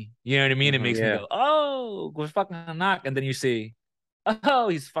pops me. You know what I mean? It makes me Yeah. go, oh, go fucking knock. And then you see, oh,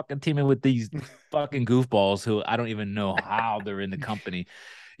 he's fucking teaming with these fucking goofballs who I don't even know how they're in the company.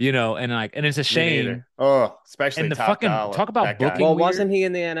 And it's a Me shame. neither. Oh, especially And the Top fucking Dollar. talk about That guy. booking Well, weird. wasn't he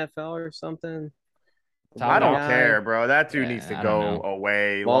in the NFL or something? The Top I one don't Dollar. guy. care, bro. That dude needs to Yeah, I don't go know.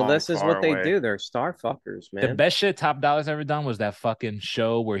 away, Well, long, this is far what they away. do. They're star fuckers, The man. best shit Top Dollar's ever done was that fucking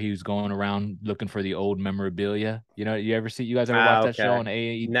show where he was going around looking for the old memorabilia. You guys ever watch that show Okay. on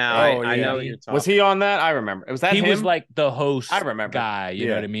AE? No, Oh I know what yeah. you're Was talking he about. on that? I remember. Was that He was him? like the I host remember. guy, you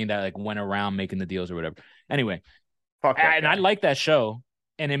know what Yeah. I mean? That like went around making the deals or whatever. Anyway, Fuck that and I guy. like that show,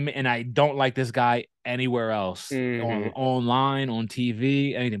 and I don't like this guy anywhere else online, on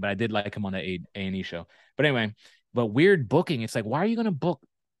TV, anything. But I did like him on the A&E show. But anyway, but weird booking. It's like, why are you gonna book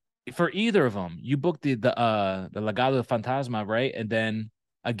for either of them? You booked the Legado Fantasma, right? And then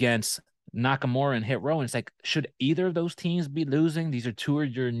against Nakamura and Hit Row, and it's like, should either of those teams be losing? These are two of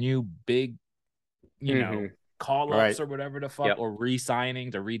your new big, you know, call ups Right. or whatever the fuck, Yep. or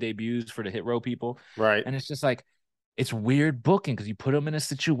re-signings or re-debuts for the Hit Row people. Right. And it's just like, it's weird booking because you put them in a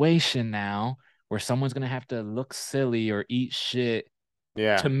situation now where someone's gonna have to look silly or eat shit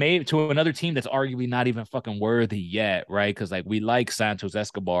Yeah. to another team that's arguably not even fucking worthy yet, right? Because like we like Santos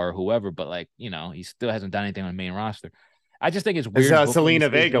Escobar or whoever, but like he still hasn't done anything on the main roster. I just think it's There's weird booking Selena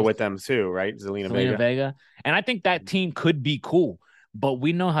Vega decisions. with them too, right? Selena Vega, and I think that team could be cool, but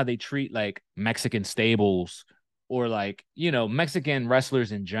we know how they treat like Mexican stables or like Mexican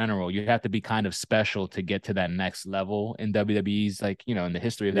wrestlers in general. You have to be kind of special to get to that next level in WWE's like in the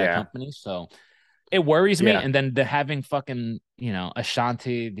history of that Yeah. company. So it worries me. Yeah. And then the having fucking,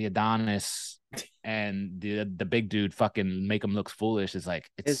 Ashanti, the Adonis, and the big dude fucking make him look foolish is like,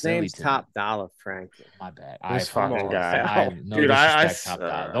 it's His silly name's to Top me. Dollar, Frank. My bad. This Come fucking on, guy. I pal. no Dude, disrespect, Top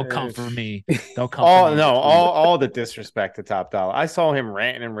Dollar. Don't come for me. Don't come all for me. no, this week. all the disrespect to Top Dollar. I saw him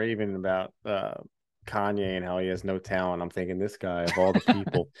ranting and raving about Kanye and how he has no talent. I'm thinking this guy of all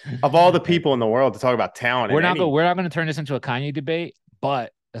the people in the world to talk about talent. We're not going to turn this into a Kanye debate,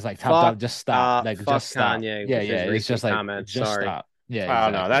 but it's like Top Dollar, just stop. Like Fuck just stop. Kanye Yeah, with his yeah. It's recent just like comments. just Sorry. stop. Yeah, Oh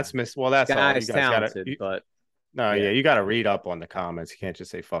exactly. no, that's well, that's all. You Guy's guys talented, but no, yeah. yeah, you gotta read up on the comments. You can't just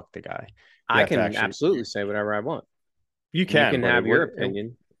say fuck the guy. You I have to can actually absolutely say whatever I want. you You can, but have your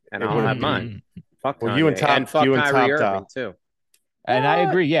opinion, and it I'll wouldn't have be mine. Fuck well, Kanye. And fuck you and Kyrie Top Irving, Dollar. too. And I What?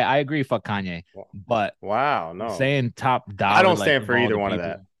 agree. Yeah, I agree. Fuck Kanye. But Wow, no. saying Top Dollar, I don't like stand of for all either the one of people,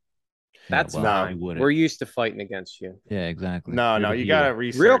 that. That's well, fine. you wouldn't. We're used to fighting against you. Yeah, exactly. No, You're no, the you heel. gotta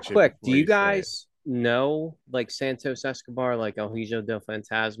research Real it quick, do before you say it. guys know like Santos Escobar, like El Hijo del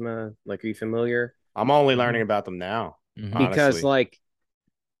Fantasma? Like, are you familiar? I'm only learning about them now, Because honestly. like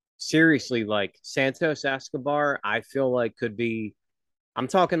seriously, like Santos Escobar, I feel like could be. I'm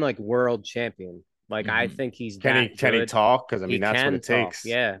talking like world champion. Like I think he's Can that he good. talk? Because I He mean that's what can it talk. takes.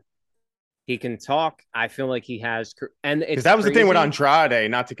 Yeah, he can talk. I feel like he has, and Because it's that was the thing with crazy. Andrade,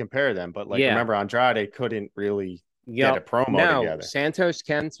 not to compare them, but like Yeah. remember Andrade couldn't really get a Yep. promo No, together. Santos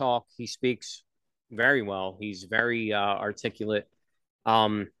can talk. He speaks very well. He's very articulate.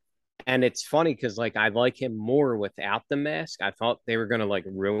 Um, and it's funny because like I like him more without the mask. I thought they were gonna like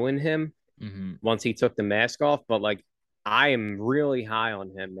ruin him once he took the mask off, but like I am really high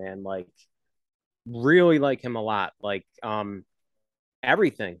on him, man. Like really like him a lot. Like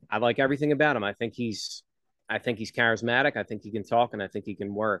everything. I like everything about him. I think he's charismatic. I think he can talk and I think he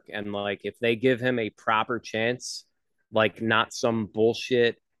can work. And like if they give him a proper chance, like not some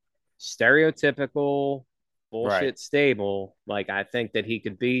bullshit stereotypical bullshit Right. stable, like I think that he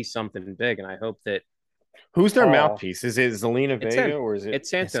could be something big and I hope that Who's their Paul, mouthpiece? Is it Zelina it's Vega him. or is it It's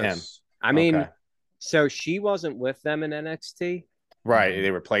Santos. him? I mean, Okay. so she wasn't with them in NXT. Right.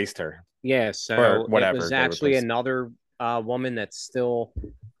 They replaced her. Yeah, so Or whatever, it was they actually replaced- another woman that's still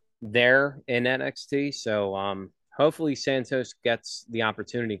there in NXT. So hopefully Santos gets the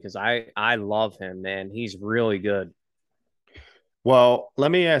opportunity because I love him, man. He's really good. Well,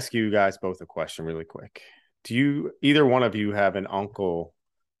 let me ask you guys both a question really quick. Do you either one of you have an uncle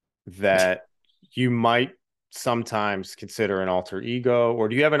that you might sometimes consider an alter ego, or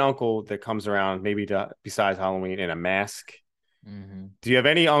do you have an uncle that comes around maybe besides Halloween in a mask? Mm-hmm. Do you have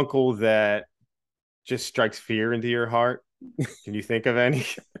any uncle that just strikes fear into your heart? Can you think of any?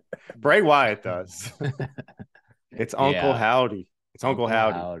 Bray Wyatt does. It's Uncle Yeah, Howdy. It's Uncle Uncle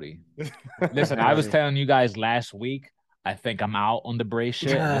Howdy. Howdy. Listen, I was telling you guys last week. I think I'm out on the Bray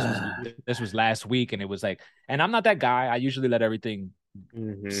shit, and this was last week, and it was like, and I'm not that guy. I usually let everything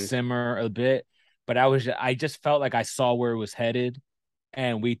Mm-hmm. simmer a bit, but I just felt like I saw where it was headed,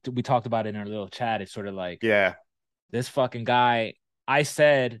 and we talked about it in our little chat. It's sort of like Yeah. this fucking guy. I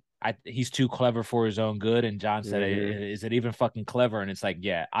said he's too clever for his own good, and John said, Mm-hmm. "Is it even fucking clever?" And it's like,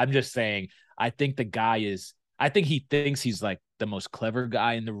 yeah. I'm just saying. I think the guy is. I think he thinks he's like the most clever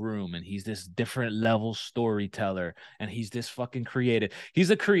guy in the room, and he's this different level storyteller, and he's this fucking creative. He's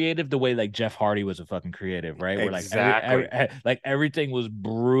a creative the way like Jeff Hardy was a fucking creative, right? Where like Exactly. like everything was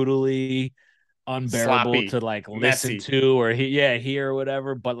brutally unbearable to Sloppy, like listen messy. to or hear or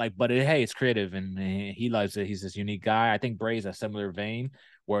whatever, but like hey, it's creative, and he loves it. He's this unique guy. I think Bray's a similar vein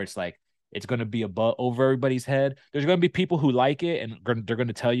where it's like it's going to be above over everybody's head. There's going to be people who like it, and they're going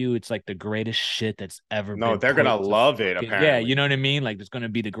to tell you it's like the greatest shit that's ever No, been they're gonna put to love it, fucking, yeah, you apparently. know what I mean? Like, there's going to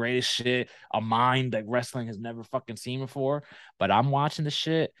be the greatest shit a mind like wrestling has never fucking seen before. But I'm watching the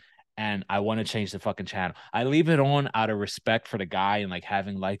shit, and I want to change the fucking channel. I leave it on out of respect for the guy and like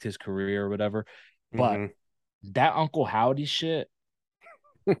having liked his career or whatever. But Mm-hmm. that Uncle Howdy shit,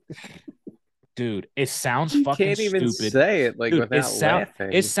 dude, it sounds You fucking can't even stupid. say it like Dude, without it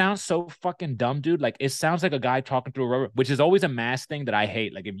laughing. sounds so fucking dumb, dude. Like it sounds like a guy talking through a rubber, which is always a mask thing that I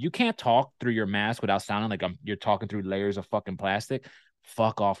hate. Like if you can't talk through your mask without sounding like you're talking through layers of fucking plastic,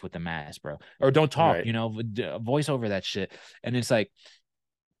 fuck off with the mask, bro. Or don't talk, Right. voice over that shit. And it's like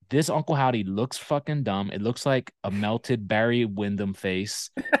this Uncle Howdy looks fucking dumb. It looks like a melted Barry Windham face.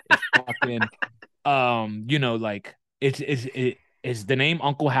 It's fucking like it's the name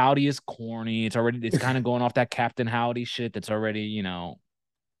Uncle Howdy is corny. It's kind of going off that Captain Howdy shit that's already,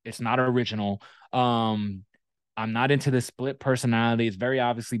 it's not original. Um, I'm not into the split personality. It's very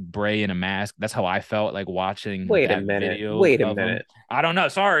obviously Bray in a mask. That's how I felt like watching Wait a that minute. video Wait a of him. minute. I don't know.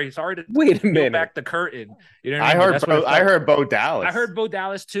 Sorry to Wait a peel minute. back the curtain. You know what I mean? But that's what it I felt. heard Bo I Dallas. heard Bo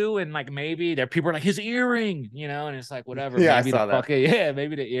Dallas too, and like maybe there people are like his earring, and it's like whatever. Yeah, I Maybe the saw that. fucking yeah,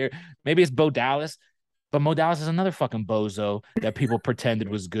 maybe the ear, maybe it's Bo Dallas, but Mo Dallas is another fucking bozo that people pretended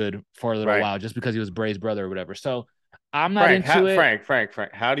was good for a little Right. while just because he was Bray's brother or whatever. So I'm not into it.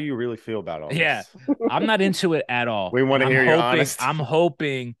 Frank, how do you really feel about all Yeah, this? I'm not into it at all. We And want to hear your honesty. I'm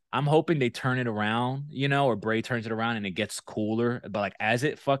hoping they turn it around, or Bray turns it around and it gets cooler. But like as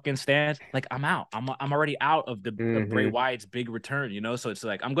it fucking stands, like I'm out. I'm already out of the of Bray Mm-hmm. Wyatt's big return. So it's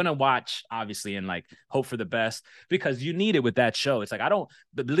like I'm gonna watch obviously and like hope for the best because you need it with that show. It's like I don't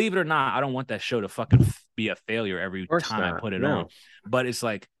believe it or not, I don't want that show to fucking be a failure every Of course time I not. put it on. No. But it's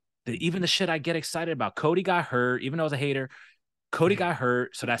like even the shit I get excited about. Cody got hurt, even though I was a hater. Cody got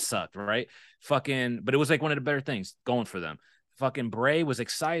hurt, so that sucked, right? Fucking, but it was like one of the better things going for them. Fucking Bray was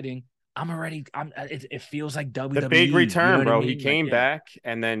exciting. It feels like The big WWE. You know return, what I bro. He mean? Like, came yeah, back,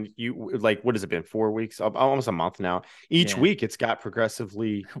 and then you like what has it been? 4 weeks, almost a month now. Each yeah, week, it's got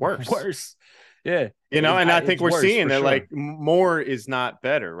progressively worse. worse. Yeah, And I think it's we're worse seeing for that sure. like more is not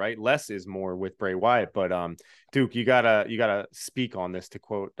better, right? Less is more with Bray Wyatt. But Duke, you gotta speak on this to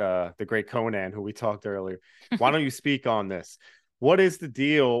quote the great Conan who we talked earlier. Why don't you speak on this? What is the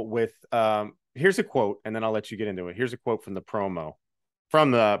deal with here's a quote, and then I'll let you get into it. Here's a quote from the promo from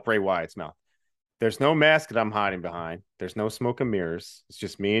the Bray Wyatt's mouth. There's no mask that I'm hiding behind. There's no smoke and mirrors. It's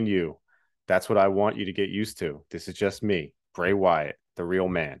just me and you. That's what I want you to get used to. This is just me, Bray Wyatt, the real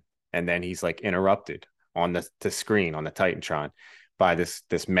man. And then he's like interrupted on the screen on the Titantron by this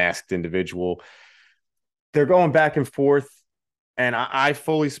masked individual. They're going back and forth, and I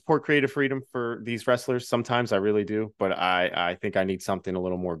fully support creative freedom for these wrestlers. Sometimes I really do, but I think I need something a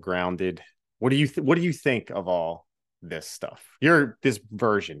little more grounded. What do you think of all this stuff? You're this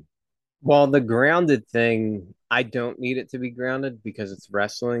version. Well, the grounded thing, I don't need it to be grounded because it's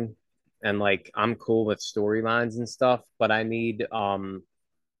wrestling and like I'm cool with storylines and stuff, but I need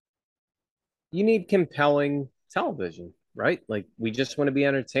you need compelling television, right? Like we just want to be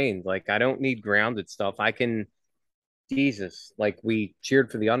entertained. Like I don't need grounded stuff. I can Jesus, like we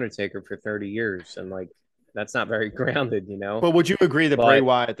cheered for the Undertaker for 30 years and like that's not very grounded, you know? But would you agree that Bray But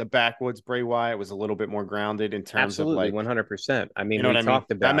Wyatt, the backwoods Bray Wyatt, was a little bit more grounded in terms of absolutely like, 100%. I you mean, know what we I mean?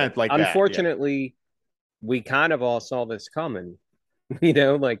 talked I about it. meant like that. Yeah. Unfortunately, we kind of all saw this coming,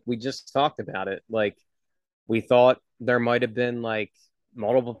 like we just talked about it. Like we thought there might have been like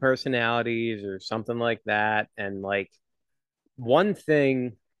multiple personalities or something like that. And like one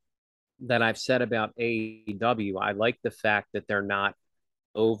thing that I've said about AEW. I like the fact that they're not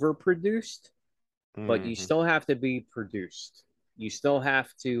overproduced, but you Mm-hmm. still have to be produced. You still have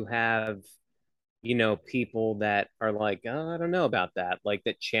to have, people that are like, oh, I don't know about that, like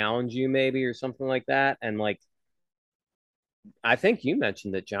that challenge you maybe or something like that. And like, I think you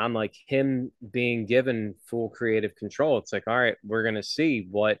mentioned it, John, like him being given full creative control. It's like, all right, we're going to see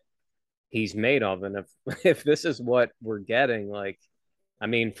what he's made of. And if, if this is what we're getting, like, I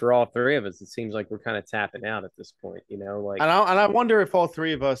mean, for all three of us, it seems like we're kind of tapping out at this point, like, And I wonder if all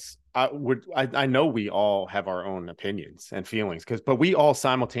three of us would. I know we all have our own opinions and feelings, but we all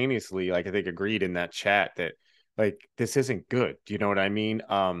simultaneously, like I think, agreed in that chat that like this isn't good. Do you know what I mean?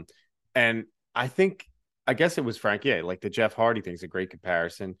 And I think I guess it was Frank. Yeah, like the Jeff Hardy thing's a great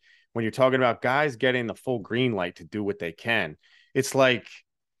comparison. When you're talking about guys getting the full green light to do what they can, it's like,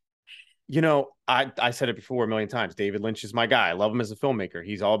 I said it before a million times. David Lynch is my guy. I love him as a filmmaker.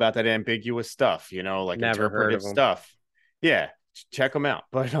 He's all about that ambiguous stuff, like never heard interpretive of him. stuff. Yeah, check him out.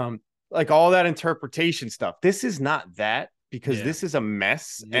 But like all that interpretation stuff. This is not that, because Yeah. this is a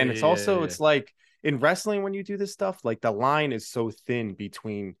mess. Yeah, And yeah. it's like in wrestling when you do this stuff, like the line is so thin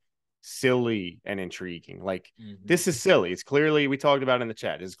between silly and intriguing. Like this is silly. It's clearly, we talked about in the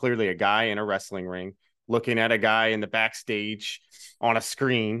chat, it's clearly a guy in a wrestling ring looking at a guy in the backstage on a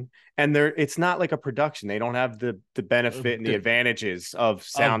screen, and it's not like a production. They don't have the benefit and the advantages of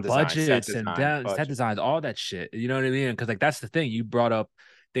sound Of design, set budgets and design, set budget. designs, all that shit. You know what I mean? Because like that's the thing. You brought up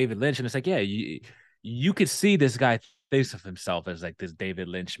David Lynch, and it's like, yeah, you could see this guy thinks of himself as like this David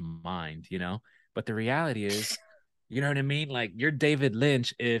Lynch mind, But the reality is, you know what I mean? Like you're David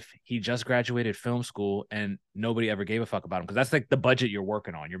Lynch if he just graduated film school and nobody ever gave a fuck about him, because that's like the budget you're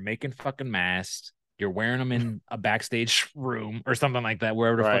working on. You're making fucking masks. You're wearing them in a backstage room or something like that,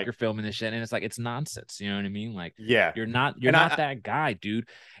 wherever the fuck Right. you're filming this shit. And it's like, it's nonsense. You know what I mean? Like, Yeah. you're not And that guy, dude.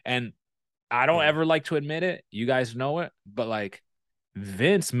 And I don't ever like to admit it. You guys know it, but like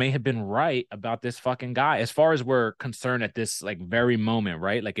Vince may have been right about this fucking guy as far as we're concerned at this like very moment,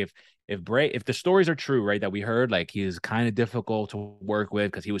 right? Like if the stories are true, right, that we heard, like he is kind of difficult to work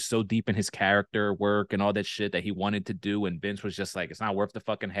with because he was so deep in his character work and all that shit that he wanted to do, and Vince was just like, it's not worth the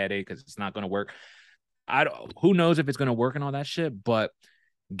fucking headache because it's not going to work. Who knows if it's going to work and all that shit, but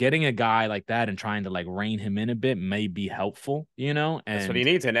getting a guy like that and trying to like rein him in a bit may be helpful, And that's what he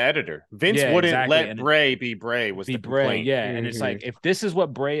needs, an editor. Vince yeah, wouldn't exactly. let And Bray be Bray, was be the Bray, complaint. yeah. And it's like, if this is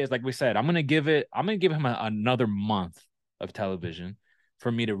what Bray is, like we said, I'm gonna give him another month of television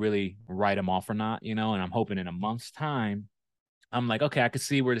for me to really write him off or not, And I'm hoping in a month's time, I'm like, okay, I could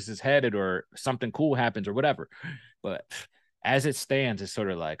see where this is headed, or something cool happens or whatever. But as it stands, it's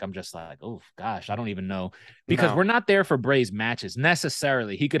sort of like, I'm just like, oh gosh, I don't even know, because we're not there for Bray's matches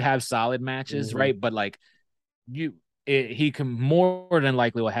necessarily. He could have solid matches, right? But like he can more than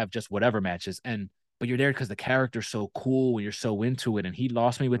likely will have just whatever matches, but you're there because the character's so cool and you're so into it. And he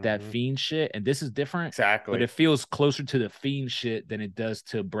lost me with that Fiend shit, and this is different. Exactly. But it feels closer to the Fiend shit than it does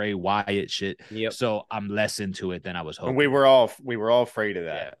to Bray Wyatt shit. Yep. So I'm less into it than I was hoping. And we were all afraid of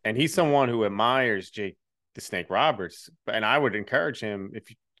that. Yeah. And he's someone who admires Jake the Snake Roberts. And I would encourage him, if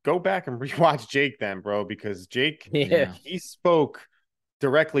you go back and rewatch Jake then, bro, because Jake, he spoke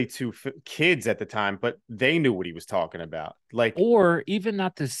directly to kids at the time, but they knew what he was talking about. Like, or even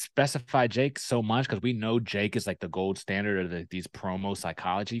not to specify Jake so much, because we know Jake is like the gold standard of these promo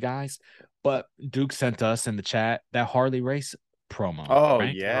psychology guys. But Duke sent us in the chat that Harley Race promo. Oh,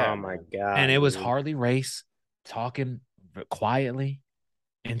 right? yeah. Oh, my God. And it was Harley Race talking quietly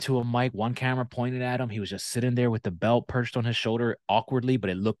into a mic, one camera pointed at him. He was just sitting there with the belt perched on his shoulder awkwardly, but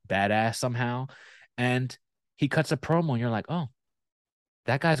it looked badass somehow. And he cuts a promo, and you're like, oh,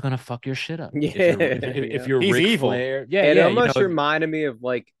 that guy's gonna fuck your shit up. Yeah, if you're he's Ric evil. Flair, yeah, it yeah, almost reminded me of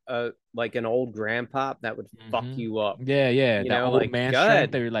like an old grandpop that would fuck you up. Yeah, that old like, man strength.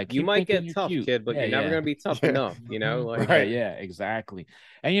 God, They're like, you might get you're tough, cute. kid, but you're never gonna be tough enough. Like, right. Yeah, exactly.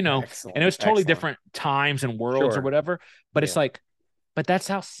 And Excellent. and it was totally different times and worlds or whatever. But it's like, but that's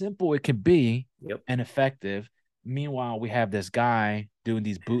how simple it can be and effective. Meanwhile, we have this guy doing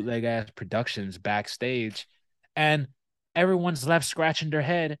these bootleg ass productions backstage, and everyone's left scratching their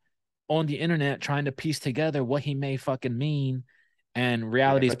head on the internet trying to piece together what he may fucking mean. And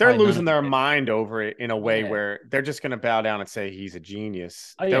reality is, but they're losing their mind over it in a way where they're just going to bow down and say he's a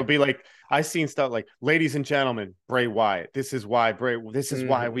genius. They'll be like, I've seen stuff like, ladies and gentlemen, Bray Wyatt. This is why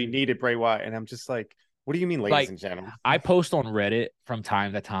we needed Bray Wyatt. And I'm just like, what do you mean, ladies and gentlemen? I post on Reddit from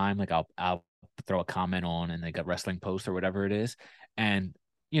time to time. Like I'll throw a comment on and like a wrestling post or whatever it is. And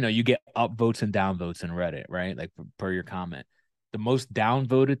you get upvotes and downvotes in Reddit, right? Like per your comment. the most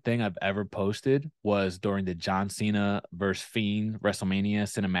downvoted thing I've ever posted was during the John Cena versus Fiend WrestleMania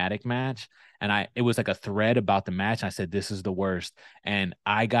cinematic match. And it was like a thread about the match. I said, this is the worst. And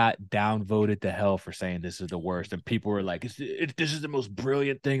I got downvoted to hell for saying this is the worst. And people were like, this is the most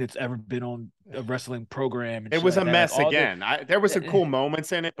brilliant thing that's ever been on a wrestling program. And it was like a that. mess Like, again. There was some cool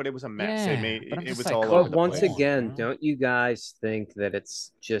moments in it, but it was a mess. Yeah, but I'm It just was like, all over But the once place. again, don't you guys think that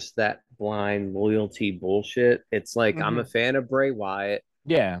it's just that blind loyalty bullshit? It's like I'm a fan of Bray Wyatt.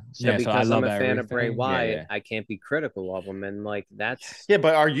 yeah. So So I because I'm love a fan of Bray everything. Yeah, Wyatt, yeah. I can't be critical of him. And like that's Yeah,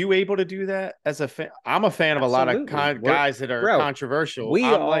 but are you able to do that as a fan? I'm a fan of a lot of absolutely guys that are bro. controversial. We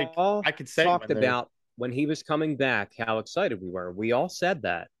I'm like, all I could say talked when they're, about when he was coming back, how excited we were. We all said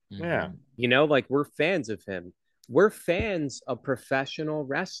that. yeah. Mhm. You know, like we're fans of him. We're fans of professional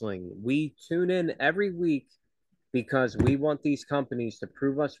wrestling. We tune in every week because we want these companies to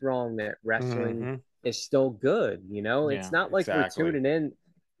prove us wrong that wrestling Mm-hmm. is still good. You know, it's Yeah. not like we're Exactly. tuning in.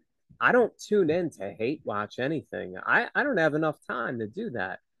 I don't tune in to hate watch anything. I don't have enough time to do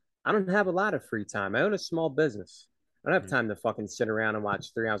that. I don't have a lot of free time. I own a small business. I don't have time to fucking sit around and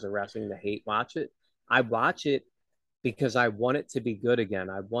watch 3 hours of wrestling to hate watch it. I watch it because I want it to be good again.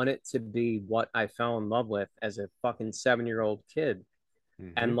 I want it to be what I fell in love with as a fucking 7-year-old kid.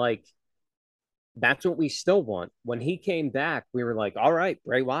 Mm-hmm. And like that's what we still want. When he came back, we were like, all right,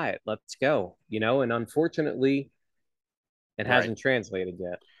 Bray Wyatt, let's go. You know, and unfortunately, it Right. hasn't translated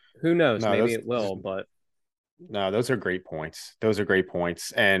yet. Who knows? No, Maybe those it will, but no, those are great points. Those are great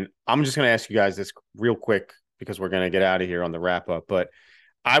points. And I'm just gonna ask you guys this real quick because we're gonna get out of here on the wrap up. But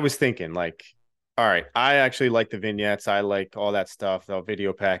I was thinking, like, all right, I actually like the vignettes. I like all that stuff, the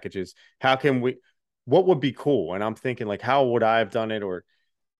video packages. How can we? What would be cool? And I'm thinking, like, how would I have done it? Or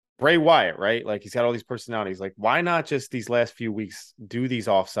Bray Wyatt, right? Like, he's got all these personalities. Like, why not just these last few weeks do these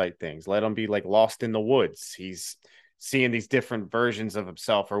offsite things? Let him be like lost in the woods. He's seeing these different versions of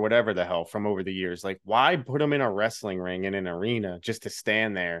himself or whatever the hell from over the years. Like, why put him in a wrestling ring in an arena just to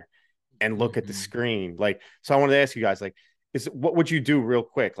stand there and look at the Mhm. screen? Like, so I wanted to ask you guys, like, what would you do real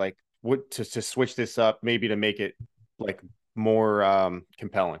quick? Like, what to switch this up, maybe to make it like more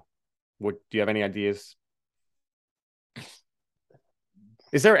compelling? What do you have any ideas?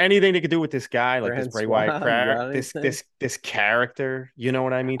 Is there anything they could do with this guy, like this Bray Wyatt Francois, you got anything? this character? You know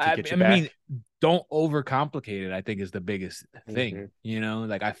what I mean? To get I you back. mean, don't overcomplicate it. I think is the biggest thing. Mhm. You know,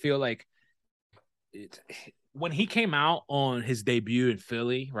 like I feel like it, when he came out on his debut in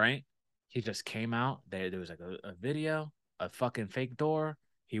Philly, right? He just came out. There was like a video, a fucking fake door.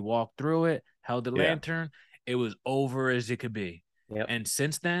 He walked through it, held the Yeah. lantern. It was over as it could be. Yep. And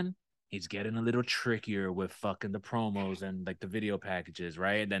since then, he's getting a little trickier with fucking the promos and like the video packages,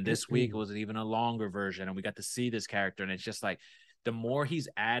 right? And then this week it was even a longer version, and we got to see this character, and it's just like the more he's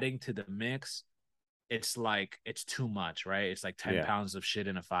adding to the mix, it's like it's too much, right? It's like 10 Yeah. pounds of shit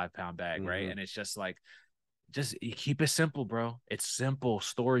in a 5-pound bag, right? Mhm. And it's just like just you keep it simple, bro. It's simple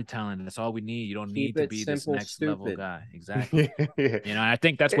storytelling. That's all we need. You don't need Keep to it be this simple, next level stupid. guy. Exactly. Yeah. You know, and I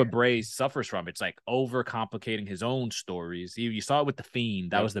think that's what Bray suffers from. It's like over complicating his own stories. You saw it with the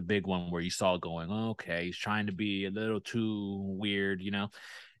Fiend. That Yep. was the big one where you saw it going, okay, he's trying to be a little too weird, you know.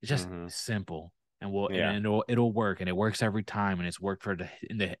 It's just Mhm. simple. And Yeah. it'll work, and it works every time, and it's worked for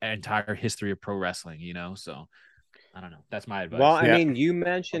in the entire history of pro wrestling, you know. So I don't know. That's my Well, advice. I Yeah. mean, you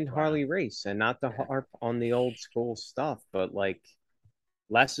mentioned Why not? Harley Race, and not to harp on the old school stuff, but like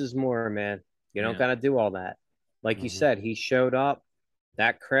less is more, man. You don't Yeah. got to do all that. Like you Mhm. said, he showed up.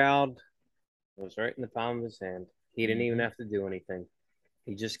 That crowd was right in the palm of his hand. He didn't even Mhm. have to do anything.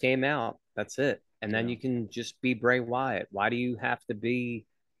 He just came out. That's it. And then Yeah. you can just be Bray Wyatt. Why do you have to be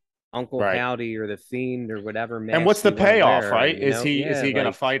Uncle Right. Howdy or the Fiend or whatever And what's mask the you want to payoff, wear? right? You know, Is yeah, he going to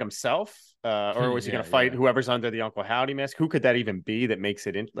like fight himself, or is he going Yeah, to fight yeah. whoever's under the Uncle Howdy mask? Who could that even be that makes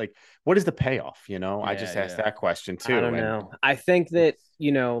it in? Like, what is the payoff? You know, I Yeah, just asked yeah. that question I too, don't and know. I think that,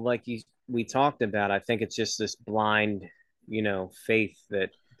 you know, like we talked about, I think it's just this blind, you know, faith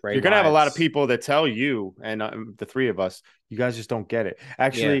that Bray you're going to have a lot of Wyatt's, people that tell you, and the three of us, you guys just don't get it. yeah,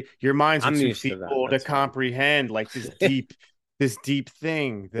 Actually, your minds are I'm too used to that. feeble to That's fine. comprehend like this deep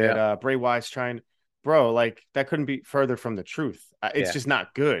thing that Yeah. Bray Wyatt's trying. Bro, like that couldn't be further from the truth. It's Yeah. just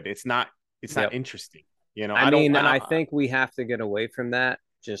not good. It's not Yep. interesting. You know, I mean, I I don't. think we have to get away from that,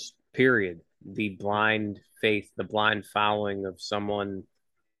 just period. The blind faith, the blind following of someone,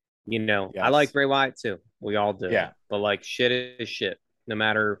 you know, I like Yes. Bray Wyatt too. We all do. Yeah. But like shit is shit. No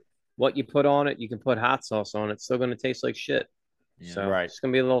matter what you put on it, you can put hot sauce on it, it's still gonna taste like shit. Yeah. So Right. it's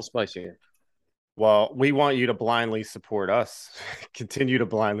gonna be a little spicier. Well, we want you to blindly support us. Continue to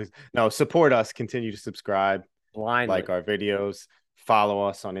blindly no support us. Continue to subscribe, like Blindly. our videos, follow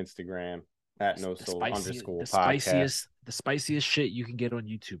us on Instagram, at no The soul spicy- underscore the podcast. spiciest shit you can get on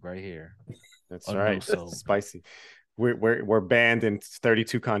YouTube right here. That's Oh, right. no soul. Spicy. We're banned in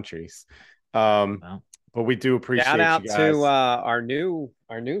 32 countries. But we do appreciate Shout out you guys. to our new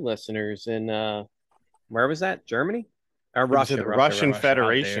listeners in where was that? Germany or Russia? The Russia. Russian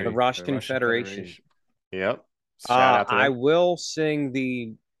Federation. The Russian Federation. Yep. Shout out to them. I will sing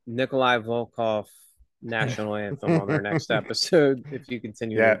the Nikolai Volkov national anthem on our next episode if you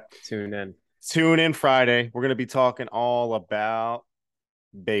continue to tune in. Tune in Friday. We're going to be talking all about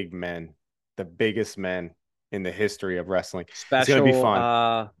big men, the biggest men in the history of wrestling. Special, it's going to be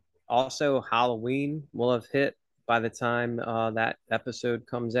fun. Also, Halloween will have hit by the time that episode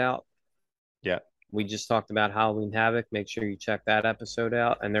comes out. Yeah. We just talked about Halloween Havoc. Make sure you check that episode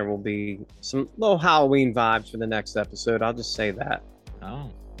out. And there will be some little Halloween vibes for the next episode. I'll just say that. Oh.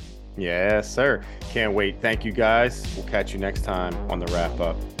 Yes, sir. Can't wait. Thank you, guys. We'll catch you next time on the wrap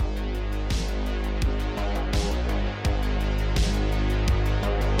up.